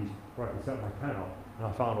trees where I could set my tent up. And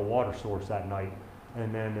I found a water source that night.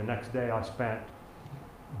 And then the next day I spent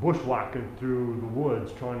bushwhacking through the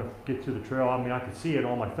woods trying to get to the trail. I mean, I could see it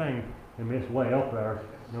on my thing, and it's way up there.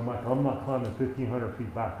 And I'm like, I'm not climbing 1,500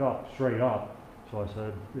 feet back up, straight up. So I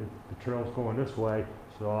said, the trail's going this way.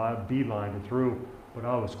 So I beelined it through. But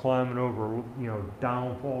I was climbing over,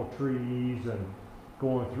 downfall trees and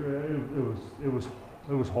going through. It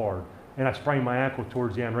was hard. And I sprained my ankle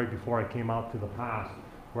towards the end, right before I came out to the pass,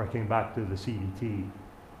 where I came back to the CDT.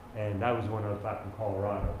 And that was when I was back in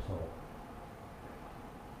Colorado. So,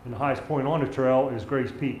 and the highest point on the trail is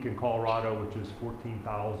Grays Peak in Colorado, which is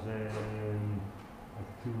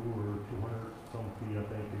 14,002 or 200 some feet, I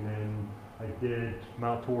think. And then I did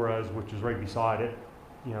Mount Torres, which is right beside it,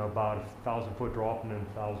 you know, about 1,000-foot drop and then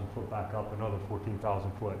 1,000 foot back up, another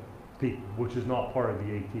 14,000 foot peak, which is not part of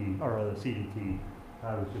the AT or the CDT.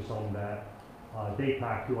 I was just on that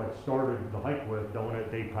Daypack, who I started the hike with, doing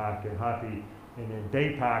it Daypack and Happy, and then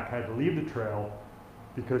Daypack had to leave the trail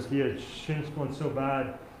because he had shin splints so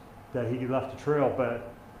bad that he left the trail,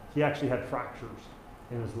 but he actually had fractures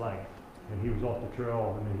in his leg, and he was off the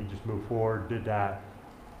trail, and then he just moved forward, did that,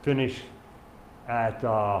 finished at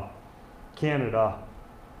Canada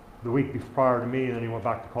the week prior to me, and then he went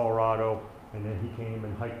back to Colorado, and then he came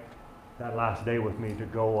and hiked that last day with me to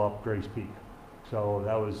go up Gray's Peak. So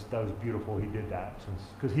that was beautiful. He did that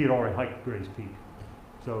because he had already hiked Gray's Peak,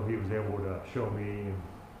 so he was able to show me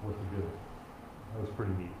what to do. That was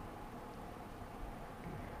pretty neat.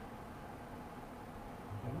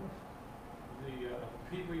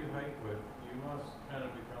 The people you hike with, you must kind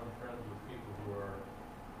of become friends with people who are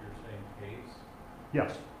your same pace.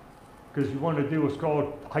 Yes, because you want to do what's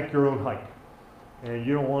called hike your own hike. And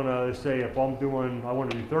you don't want to say, if I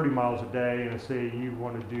want to do 30 miles a day, and say you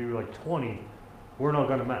want to do like 20, we're not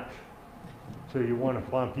going to match. So you want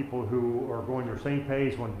to find people who are going your same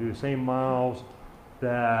pace, want to do the same miles,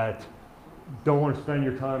 that don't want to spend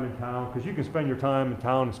your time in town, because you can spend your time in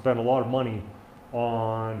town and spend a lot of money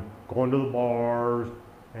on going to the bars,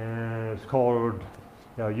 and it's called,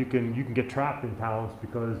 you know, you can get trapped in towns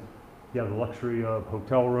because you have the luxury of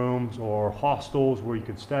hotel rooms or hostels where you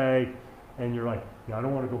can stay, and you're like, yeah, I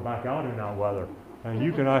don't want to go back out in that weather. And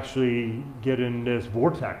you can actually get in this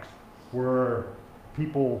vortex where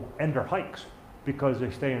people end their hikes because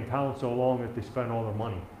they stay in town so long that they spend all their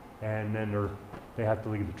money, and then they have to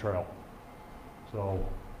leave the trail. So,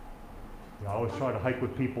 you know, I always try to hike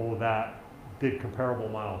with people that did comparable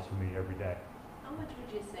miles to me every day. How much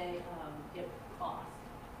would you say it cost?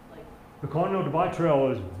 Like, the Continental Divide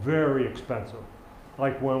Trail is very expensive.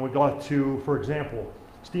 Like when we got to, for example,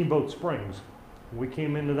 Steamboat Springs, we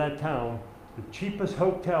came into that town, the cheapest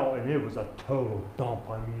hotel, and it was a total dump.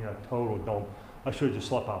 I mean, a total dump. I should have just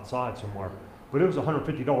slept outside somewhere. But it was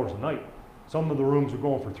 $150 a night. Some of the rooms are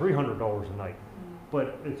going for $300 a night.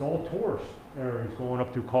 But it's all tourist areas going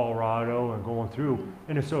up through Colorado and going through,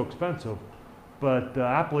 and it's so expensive. But the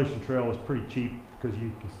Appalachian Trail is pretty cheap because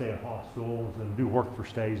you can stay at hostels and do work for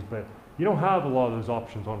stays, but you don't have a lot of those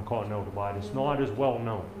options on the Continental Divide. It's not as well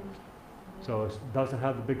known. So it doesn't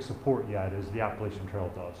have the big support yet as the Appalachian Trail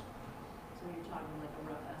does. so you're talking like a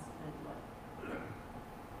rough estimate,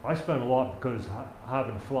 I spent a lot because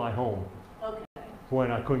having to fly home what? Okay.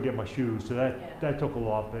 when I couldn't get my shoes, so Yeah. that took a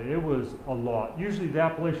lot, but it was a lot. Usually the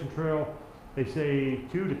Appalachian Trail, they say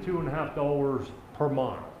 $2 to $2.50 per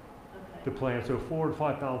mile to Okay. plan, so $4,000 to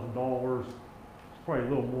 $5,000. It's probably a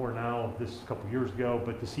little more now, this is a couple years ago,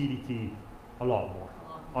 but the CDT, a lot more,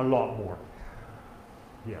 a lot more.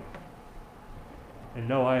 Yeah. And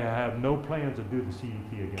no, I have no plans to do the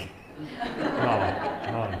CDT again.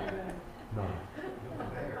 None. No.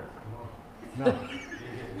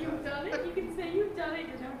 You've done it. You can say you've done it.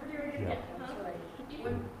 You're never doing it Yeah. again. Huh?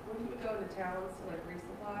 When you would go to towns to like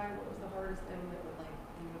resupply, what was the hardest thing that would like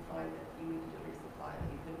you would find that you needed to resupply that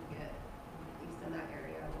you couldn't get, at least in that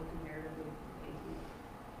area, or comparatively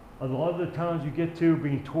AT? A lot of the towns you get to,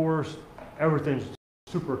 being tourists, everything's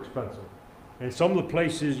super expensive. And some of the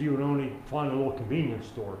places you would only find a little convenience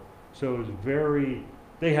store. So it was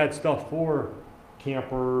they had stuff for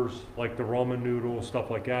campers, like the ramen noodles,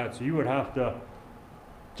 stuff like that. So you would have to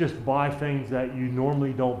just buy things that you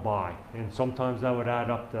normally don't buy. And sometimes that would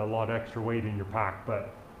add up to a lot of extra weight in your pack,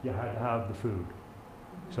 but you had to have the food.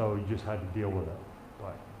 So you just had to deal with it.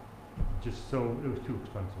 But just so it was too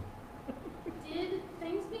expensive. Did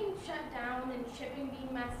things being shut down and shipping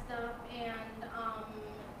being messed up and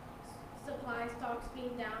supply stocks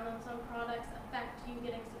being down on some products affect you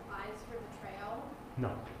getting supplies for the trail?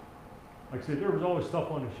 No. Like I said, there was always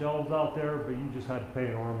stuff on the shelves out there, but you just had to pay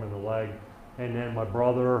an arm and a leg. And then my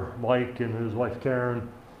brother, Mike, and his wife, Karen,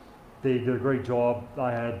 they did a great job.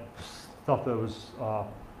 I had stuff that was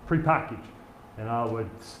prepackaged. And I would,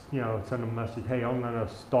 you know, send them a message, hey, I'm gonna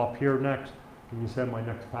stop here next. Can you send my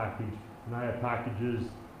next package? And I had packages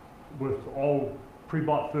with all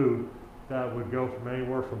pre-bought food that would go from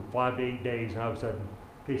anywhere from 5 to 8 days. And I would say,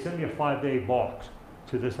 okay, send me a 5-day box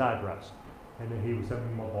to this address. And then he would send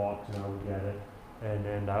me my box and I would get it. And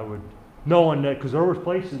then I would, knowing that, because there was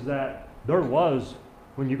places that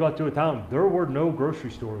when you got to a town, there were no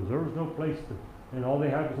grocery stores. There was no place to, and all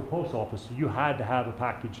they had was a post office. So you had to have a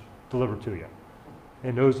package delivered to you.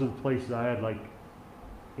 And those are the places I had like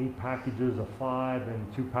 8 packages of 5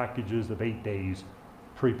 and 2 packages of 8 days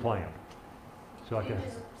pre-planned. So I You could,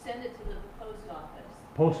 just send it to the post office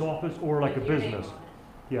post office or like a With your name business. on it.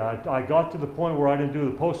 Yeah, I got to the point where I didn't do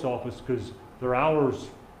the post office because their hours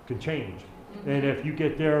can change. And if you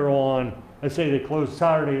get there on, let's say they close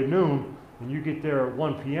Saturday at noon, and you get there at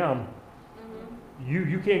 1 p.m., you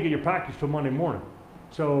can't get your package till Monday morning.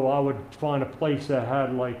 So I would find a place that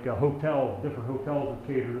had like a hotel, different hotels that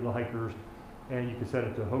cater to the hikers, and you could send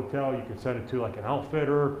it to a hotel, you could send it to like an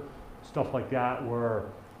outfitter, stuff like that where,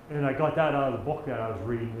 and I got that out of the book that I was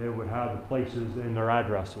reading. It would have the places and their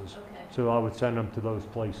addresses. Okay. So I would send them to those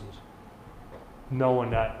places, knowing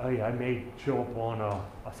that, hey, I may show up on a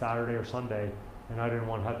Saturday or Sunday, and I didn't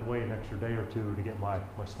want to have to wait an extra day or two to get my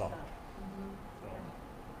stuff.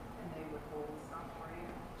 And they would hold stuff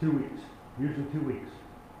for you? 2 weeks, usually 2 weeks.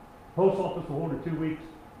 Post office will hold it 2 weeks.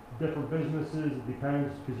 Different businesses, it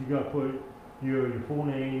depends, because you got to put your full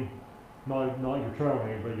name, not your trail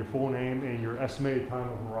name, but your full name and your estimated time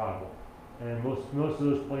of arrival. And most of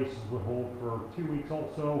those places would hold for 2 weeks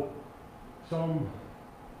also. Some,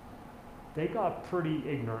 they got pretty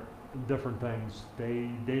ignorant in different things. They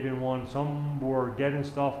didn't want, some were getting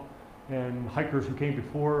stuff, and hikers who came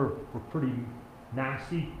before were pretty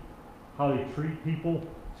nasty how they treat people.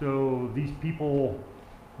 So these people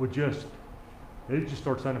would they'd just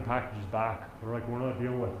start sending packages back. They're like, we're not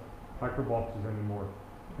dealing with hiker boxes anymore.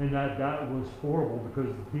 And that was horrible because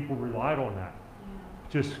the people relied on that.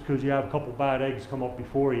 Just because you have a couple bad eggs come up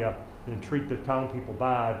before you and treat the town people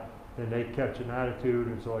bad, then they catch an attitude.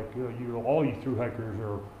 And it's like, all you thru hikers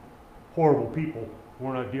are horrible people.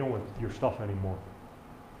 We're not dealing with your stuff anymore.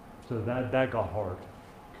 So that got hard.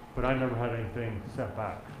 But I never had anything sent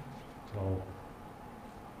back. So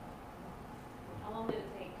How long did it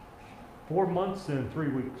take? 4 months and 3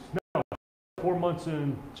 weeks. No, 4 months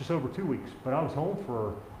and just over 2 weeks. But I was home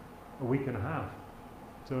for a week and a half.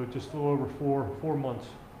 So just a little over four months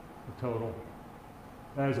total.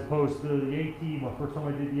 As opposed to the AT, my first time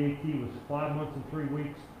I did the AT was 5 months and 3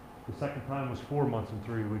 weeks. The second time was 4 months and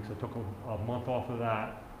 3 weeks. I took a month off of that.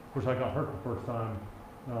 Of course, I got hurt the first time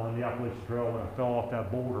on the Appalachian Trail when I fell off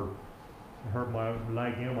that boulder. It hurt my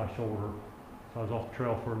leg and my shoulder. So I was off the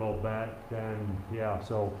trail for a little bit. And yeah,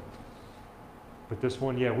 so, but this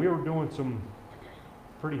one, yeah, we were doing some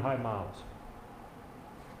pretty high miles.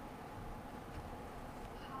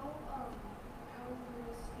 How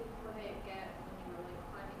risky would it get when you were like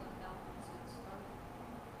climbing up mountains and stuff?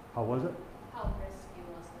 How was it? How risky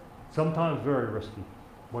was it? Sometimes very risky.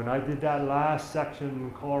 When I did that last section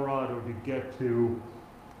in Colorado to get to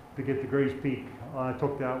Gray's Peak, I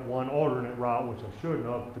took that one alternate route, which I shouldn't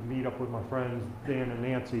have, to meet up with my friends Dan and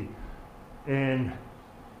Nancy. And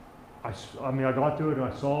I got to it and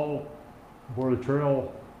I saw where the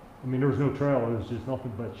trail, there was no trail, it was just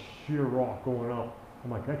nothing but sheer rock going up.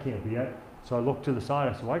 I'm like, that can't be it. So I looked to the side,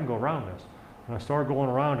 I said, well, I can go around this. And I started going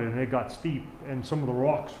around it, and it got steep, and some of the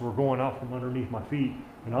rocks were going out from underneath my feet.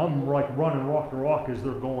 And I'm like running rock to rock as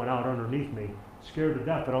they're going out underneath me, scared to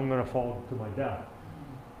death that I'm going to fall to my death.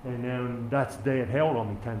 And then that's the day it hailed on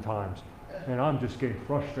me 10 times. And I'm just getting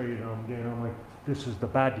frustrated. I'm like, this is the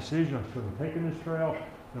bad decision. I shouldn't have taken this trail.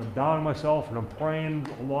 And I'm doubting myself, and I'm praying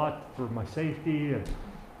a lot for my safety. And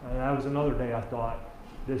that was another day I thought,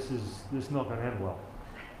 this is not going to end well.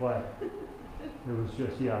 But it was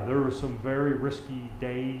just, there were some very risky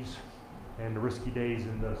days, and the risky days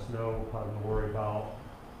in the snow, having to worry about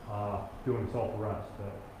doing self-arrest.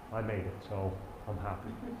 But I made it, so I'm happy.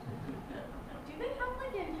 Do they have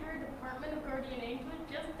like an entire department of guardian angels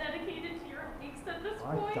just dedicated to your hikes at this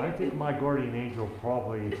point? I think my guardian angel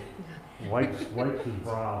probably wipes his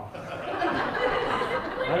brow.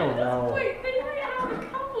 I don't know. Wait, they might have a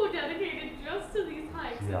couple dedicated just to these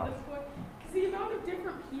hikes Yeah. at this point. Because the amount of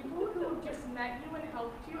different people who have just met you and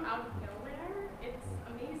helped you out of nowhere, it's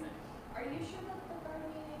amazing. Are you sure that the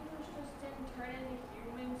guardian angels just didn't turn into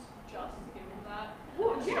humans just to give him that?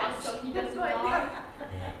 Well, Just yes, so he doesn't but- die?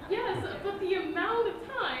 Yes, but the amount of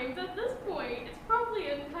times at this point, it's probably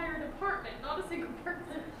an entire department, not a single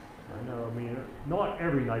person. I know, not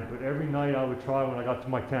every night, but every night I would try when I got to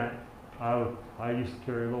my tent, I used to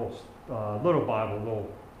carry a little Bible, a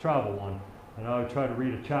little travel one, and I would try to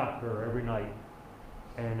read a chapter every night,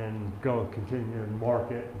 and then continue and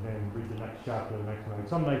mark it, and then read the next chapter the next night.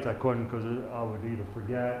 Some nights I couldn't because I would either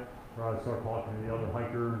forget, or I'd start talking to the other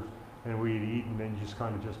hikers, and we'd eat, and then just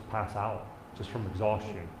kind of just pass out, just from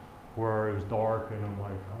exhaustion, where it was dark, and I'm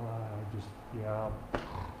like,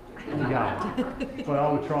 But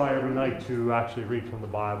I would try every night to actually read from the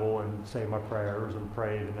Bible and say my prayers and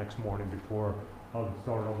pray the next morning before I would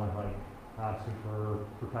start on my hike, asking for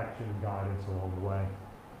protection and guidance along the way.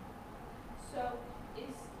 So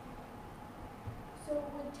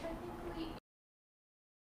would technically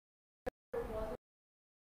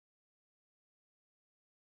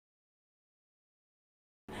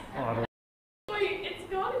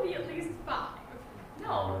at least 5.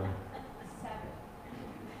 No. 7.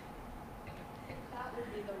 That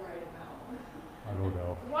would be the right amount. I don't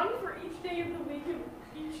know. 1 for each day of the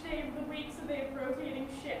week, so they have rotating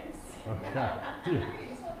shifts. Okay.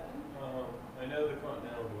 I know the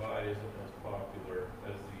Continental Divide isn't as popular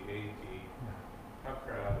as the AT. How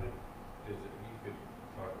crowded is it? You could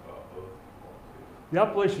talk about both if you want to. The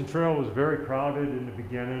Appalachian Trail was very crowded in the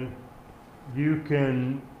beginning.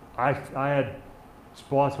 I had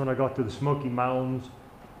spots when I got to the Smoky Mountains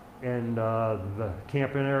and the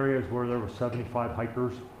camping areas where there were 75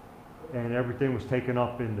 hikers, and everything was taken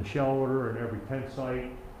up in the shelter and every tent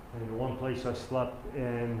site. And the one place I slept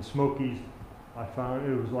in the Smokies, I found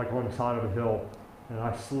it was like on the side of a hill, and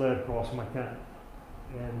I slid across my tent,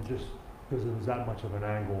 and just because it was that much of an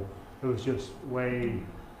angle, it was just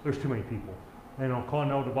there's too many people. And on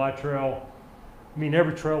Continental Divide Trail, I mean,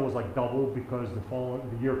 every trail was like double because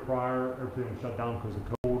the year prior, everything was shut down because of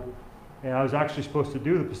cold. And I was actually supposed to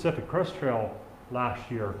do the Pacific Crest Trail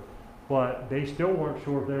last year, but they still weren't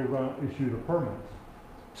sure if they were going to issue the permits.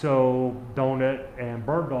 So Donut and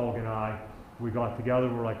Bird Dog and I, we got together.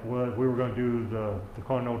 We're like, well, we were going to do the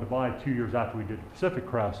Continental Divide 2 years after we did the Pacific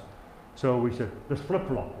Crest. So we said, let's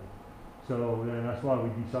flip-flop them. So then that's why we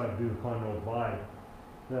decided to do the Continental Divide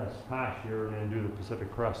this past year and then do the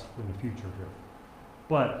Pacific Crest in the future here.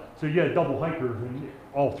 But, so you had double hikers in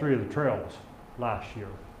all 3 of the trails last year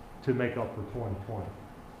to make up for 2020.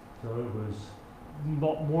 So it was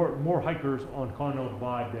more hikers on Continental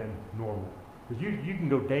Divide than normal. Because you can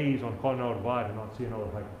go days on Continental Divide and not see another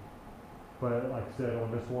hiker. But like I said,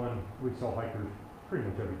 on this one, we saw hikers pretty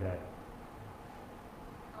much every day.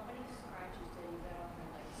 How many scratches did you get on your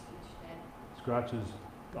legs each day? Scratches,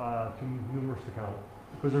 too numerous to count.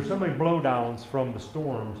 Because there's so many blowdowns from the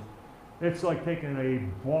storms. It's like taking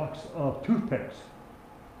a box of toothpicks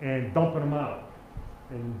and dumping them out.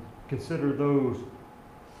 And consider those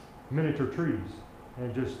miniature trees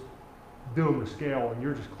and just do them to scale. And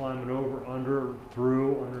you're just climbing over, under,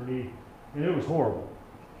 through, underneath. And it was horrible.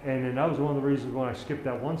 And then that was one of the reasons when I skipped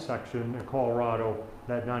that one section in Colorado,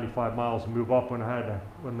 that 95 miles, and move up when I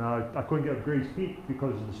couldn't get up Grays Peak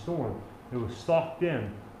because of the storm. It was socked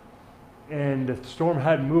in. And the storm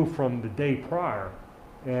hadn't moved from the day prior.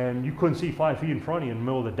 And you couldn't see 5 feet in front of you in the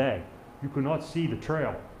middle of the day. You could not see the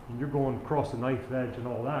trail. And you're going across the knife edge and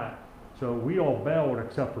all that. So we all bailed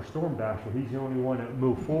except for Storm Dasher. He's the only one that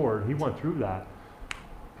moved forward. He went through that.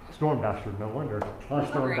 Storm Dasher, no wonder.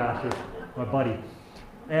 Storm Dasher, my buddy.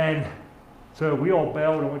 And so we all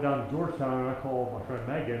bailed and went down to Georgetown, and I called my friend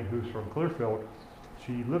Megan, who's from Clearfield.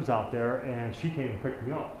 She lives out there, and she came and picked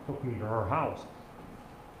me up, took me to her house.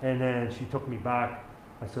 And then she took me back.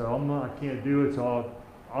 I said, I can't do it, so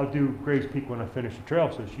I'll do Grays Peak when I finish the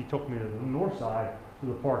trail. So she took me to the north side to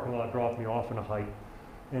the parking lot, dropped me off in a hike.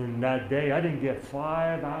 And that day, I didn't get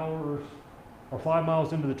 5 hours or 5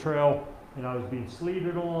 miles into the trail, and I was being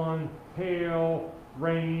sleeted on, hail,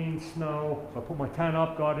 rain, snow. So I put my tent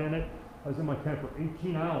up, got in it. I was in my tent for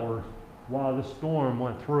 18 hours while the storm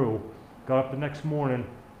went through. Got up the next morning.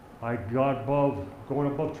 I got going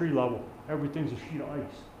above tree level. Everything's a sheet of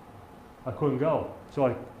ice. I couldn't go.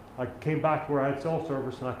 So I came back where I had cell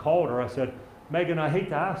service, and I called her. I said, Megan, I hate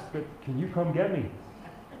to ask, but can you come get me?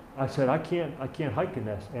 I said, I can't hike in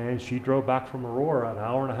this. And she drove back from Aurora an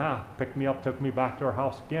hour and a half, picked me up, took me back to her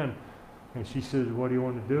house again. And she says, what do you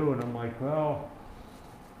want to do? And I'm like, well,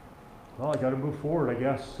 I got to move forward, I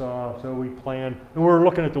guess. So we planned, and we're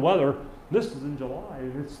looking at the weather. This is in July,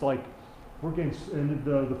 and it's like, we're getting, and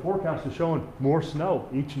the forecast is showing more snow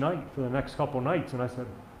each night for the next couple of nights. And I said,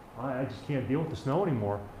 I just can't deal with the snow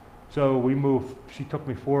anymore. So we moved, she took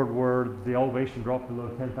me forward where the elevation dropped below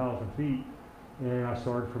 10,000 feet. And I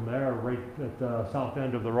started from there right at the south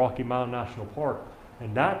end of the Rocky Mountain National Park.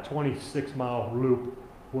 And that 26-mile loop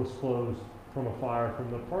was closed from a fire from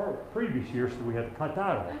the previous year, so we had to cut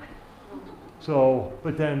that off. So,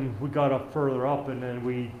 but then we got up further up, and then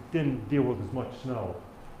we didn't deal with as much snow.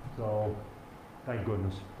 So, thank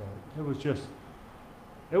goodness. But it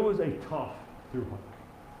was a tough through hike.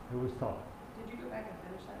 It was tough. Did you go back and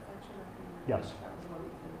finish that section? Yes. That was the one you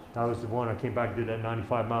finished. That was the one I came back and did that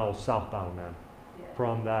 95 miles southbound then. Yeah.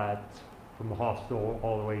 From the hospital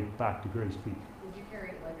all the way back to Grays Peak. Did you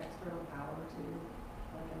carry like external power to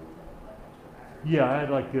like anything like extra battery? Yeah, I had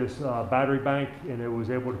like this battery bank, and it was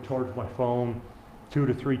able to charge my phone 2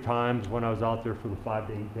 to 3 times when I was out there for the 5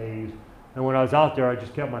 to 8 days. And when I was out there, I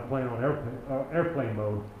just kept my plane on airplane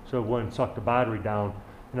mode, so it wouldn't suck the battery down.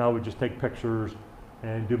 And I would just take pictures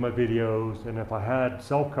and do my videos. And if I had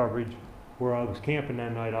cell coverage where I was camping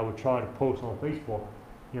that night, I would try to post on Facebook,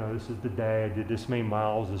 you know, this is the day, I did this many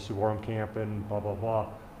miles, this is where I'm camping, blah, blah, blah.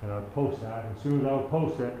 and I'd post that. And as soon as I would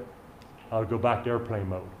post it, I would go back to airplane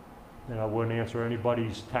mode. And I wouldn't answer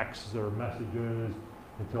anybody's texts or messages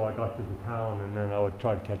until I got to the town, and then I would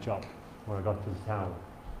try to catch up when I got to the town.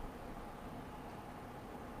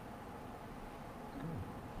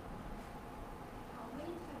 How many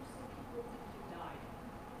times do people think you died?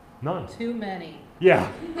 None. Too many.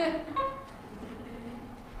 Yeah.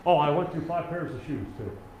 Oh, I went through 5 pairs of shoes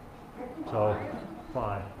too. So,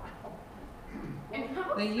 5. And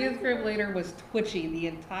how The youth group leader was twitchy the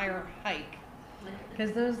entire hike.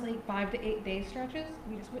 Because those like 5 to 8 day stretches,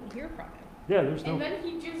 we just wouldn't hear from him. Yeah, there's no. And then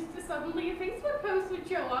he just suddenly a Facebook post would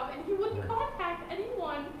show up and he wouldn't Yeah. contact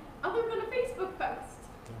anyone other than a Facebook post.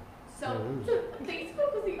 So Yeah,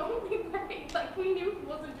 Facebook was the only way, like we knew he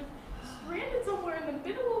wasn't just stranded somewhere in the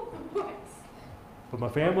middle of the woods. But my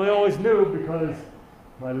family always knew because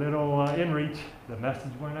my little inReach, the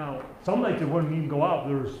message went out. Some nights it wouldn't even go out.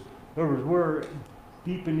 We're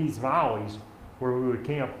deep in these valleys where we would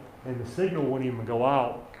camp, and the signal wouldn't even go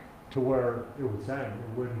out to where it would send.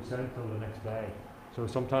 It wouldn't send till the next day. So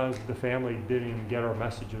sometimes the family didn't even get our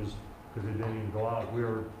messages because it didn't even go out. We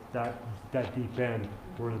were that deep in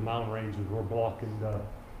where the mountain ranges were blocking the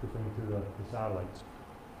thing to the satellites.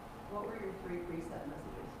 What were your 3 preset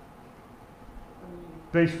messages? When you-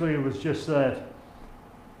 Basically, it was just that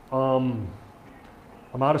I'm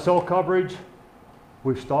out of cell coverage.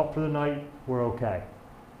 We've stopped for the night. We're okay.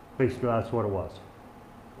 Basically, that's what it was.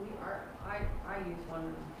 I use one,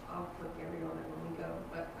 and I'll click Gary on it when we go,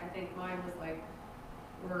 but I think mine was like,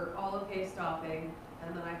 we're all okay stopping,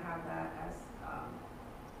 and then I have that as,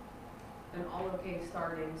 an all okay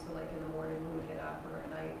starting, so like in the morning when we get up, or at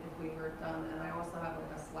night if we were done, and I also have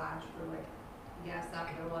like a slash for like, yes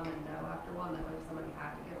after one and no after one, that way if somebody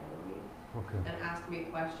had to get hold of me Okay. and ask me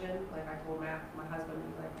a question, like I told my husband,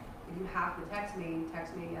 he's like, if you have to text me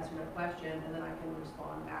a yes or no question, and then I can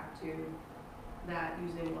respond back to that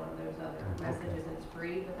using one of those other Okay. messages, and it's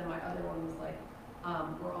free. But then my other one was like,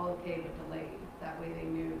 we're all okay but delayed. That way they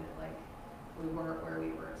knew that like we weren't where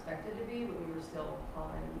we were expected to be, but we were still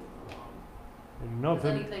fine and moving along. And If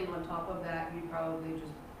nothing. anything on top of that, you'd probably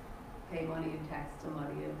just pay money and text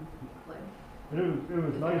somebody and like, It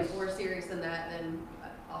was if nice. it's more serious than that, then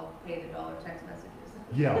I'll pay the $1 text messages.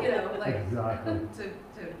 Yeah. You know, like Exactly.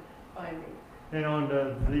 to find me. And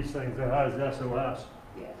on these things, it has SOS,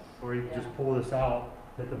 Yeah. where you Yeah. just pull this out,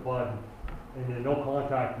 hit the button, and then they'll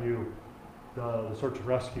contact you, the search and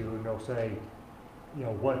rescue, and they'll say, you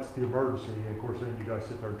know, what's the emergency? And of course, then you guys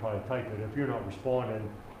sit there and try to type it. If you're not responding,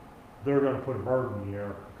 they're going to put a bird in the air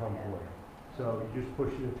to come for you. So you just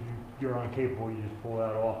push it. If you're incapable, you just pull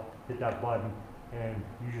that off, hit that button, and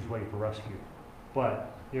you just wait for rescue.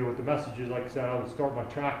 But you know, with the messages, like I said, I would start my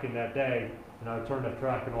tracking that day, and I would turn that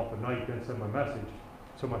tracking off at night, then send my message.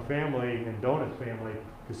 So my family and Donut's family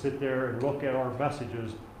could sit there and look at our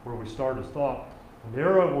messages where we start and stop, and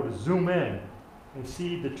they're able to zoom in and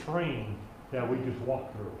see the train that we just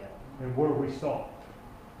walked through Yep. and where we stopped.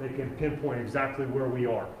 They can pinpoint exactly where we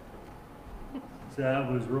are. So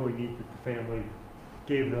that was really neat that the family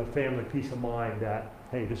gave the family peace of mind that,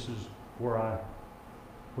 hey, this is where I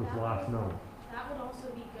was last known. That would also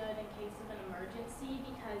be good in case of an emergency,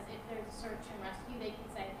 because if there's a search and rescue, they can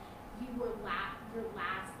say, your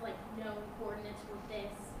last like known coordinates were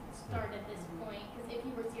this, start at this point, because if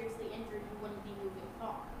you were seriously injured, you wouldn't be moving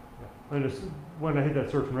far. And when I hit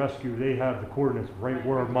that search and rescue, they have the coordinates right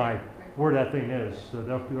where where that thing is. So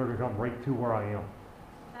they're going to come right to where I am.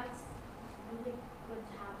 That's really good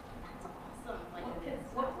to have. That's awesome. Like,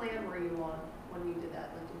 What plan were you on when you did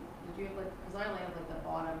that? Like, did you have like, because I only have like the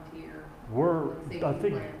bottom tier. I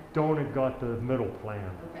think Donut got the middle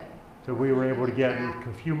plan. Okay. So we were able to get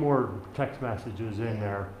a few more text messages in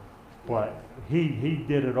there. But he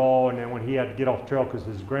did it all, and then when he had to get off the trail because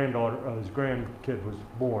his grandkid was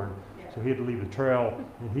born, Yeah. so he had to leave the trail,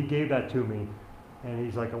 and he gave that to me, and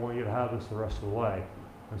he's like, I want you to have this the rest of the way.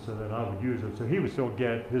 And so then I would use it. So he would still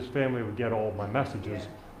get, his family would get all my messages,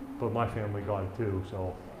 but my family got it too,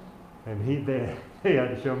 so. And they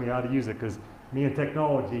had to show me how to use it, because me and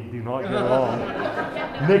technology do not get along.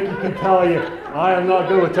 Nikki can tell you, I am not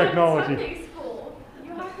good with technology. Sunday school.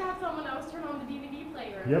 You have to have someone else turn on the DVD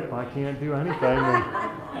player. Yep, I can't do anything.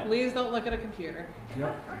 And, Please don't look at a computer.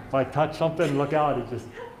 yep, if I touch something, look out,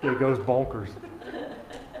 it goes bonkers.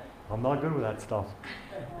 I'm not good with that stuff.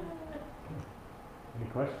 Any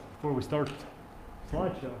questions before we start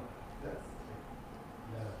slideshow?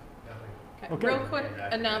 Okay. Real quick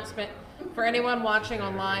announcement. For anyone watching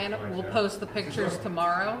online, we'll post the pictures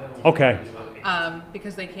tomorrow Okay,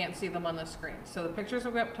 because they can't see them on the screen. So the pictures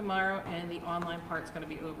will go up tomorrow, and the online part's going to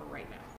be over right now.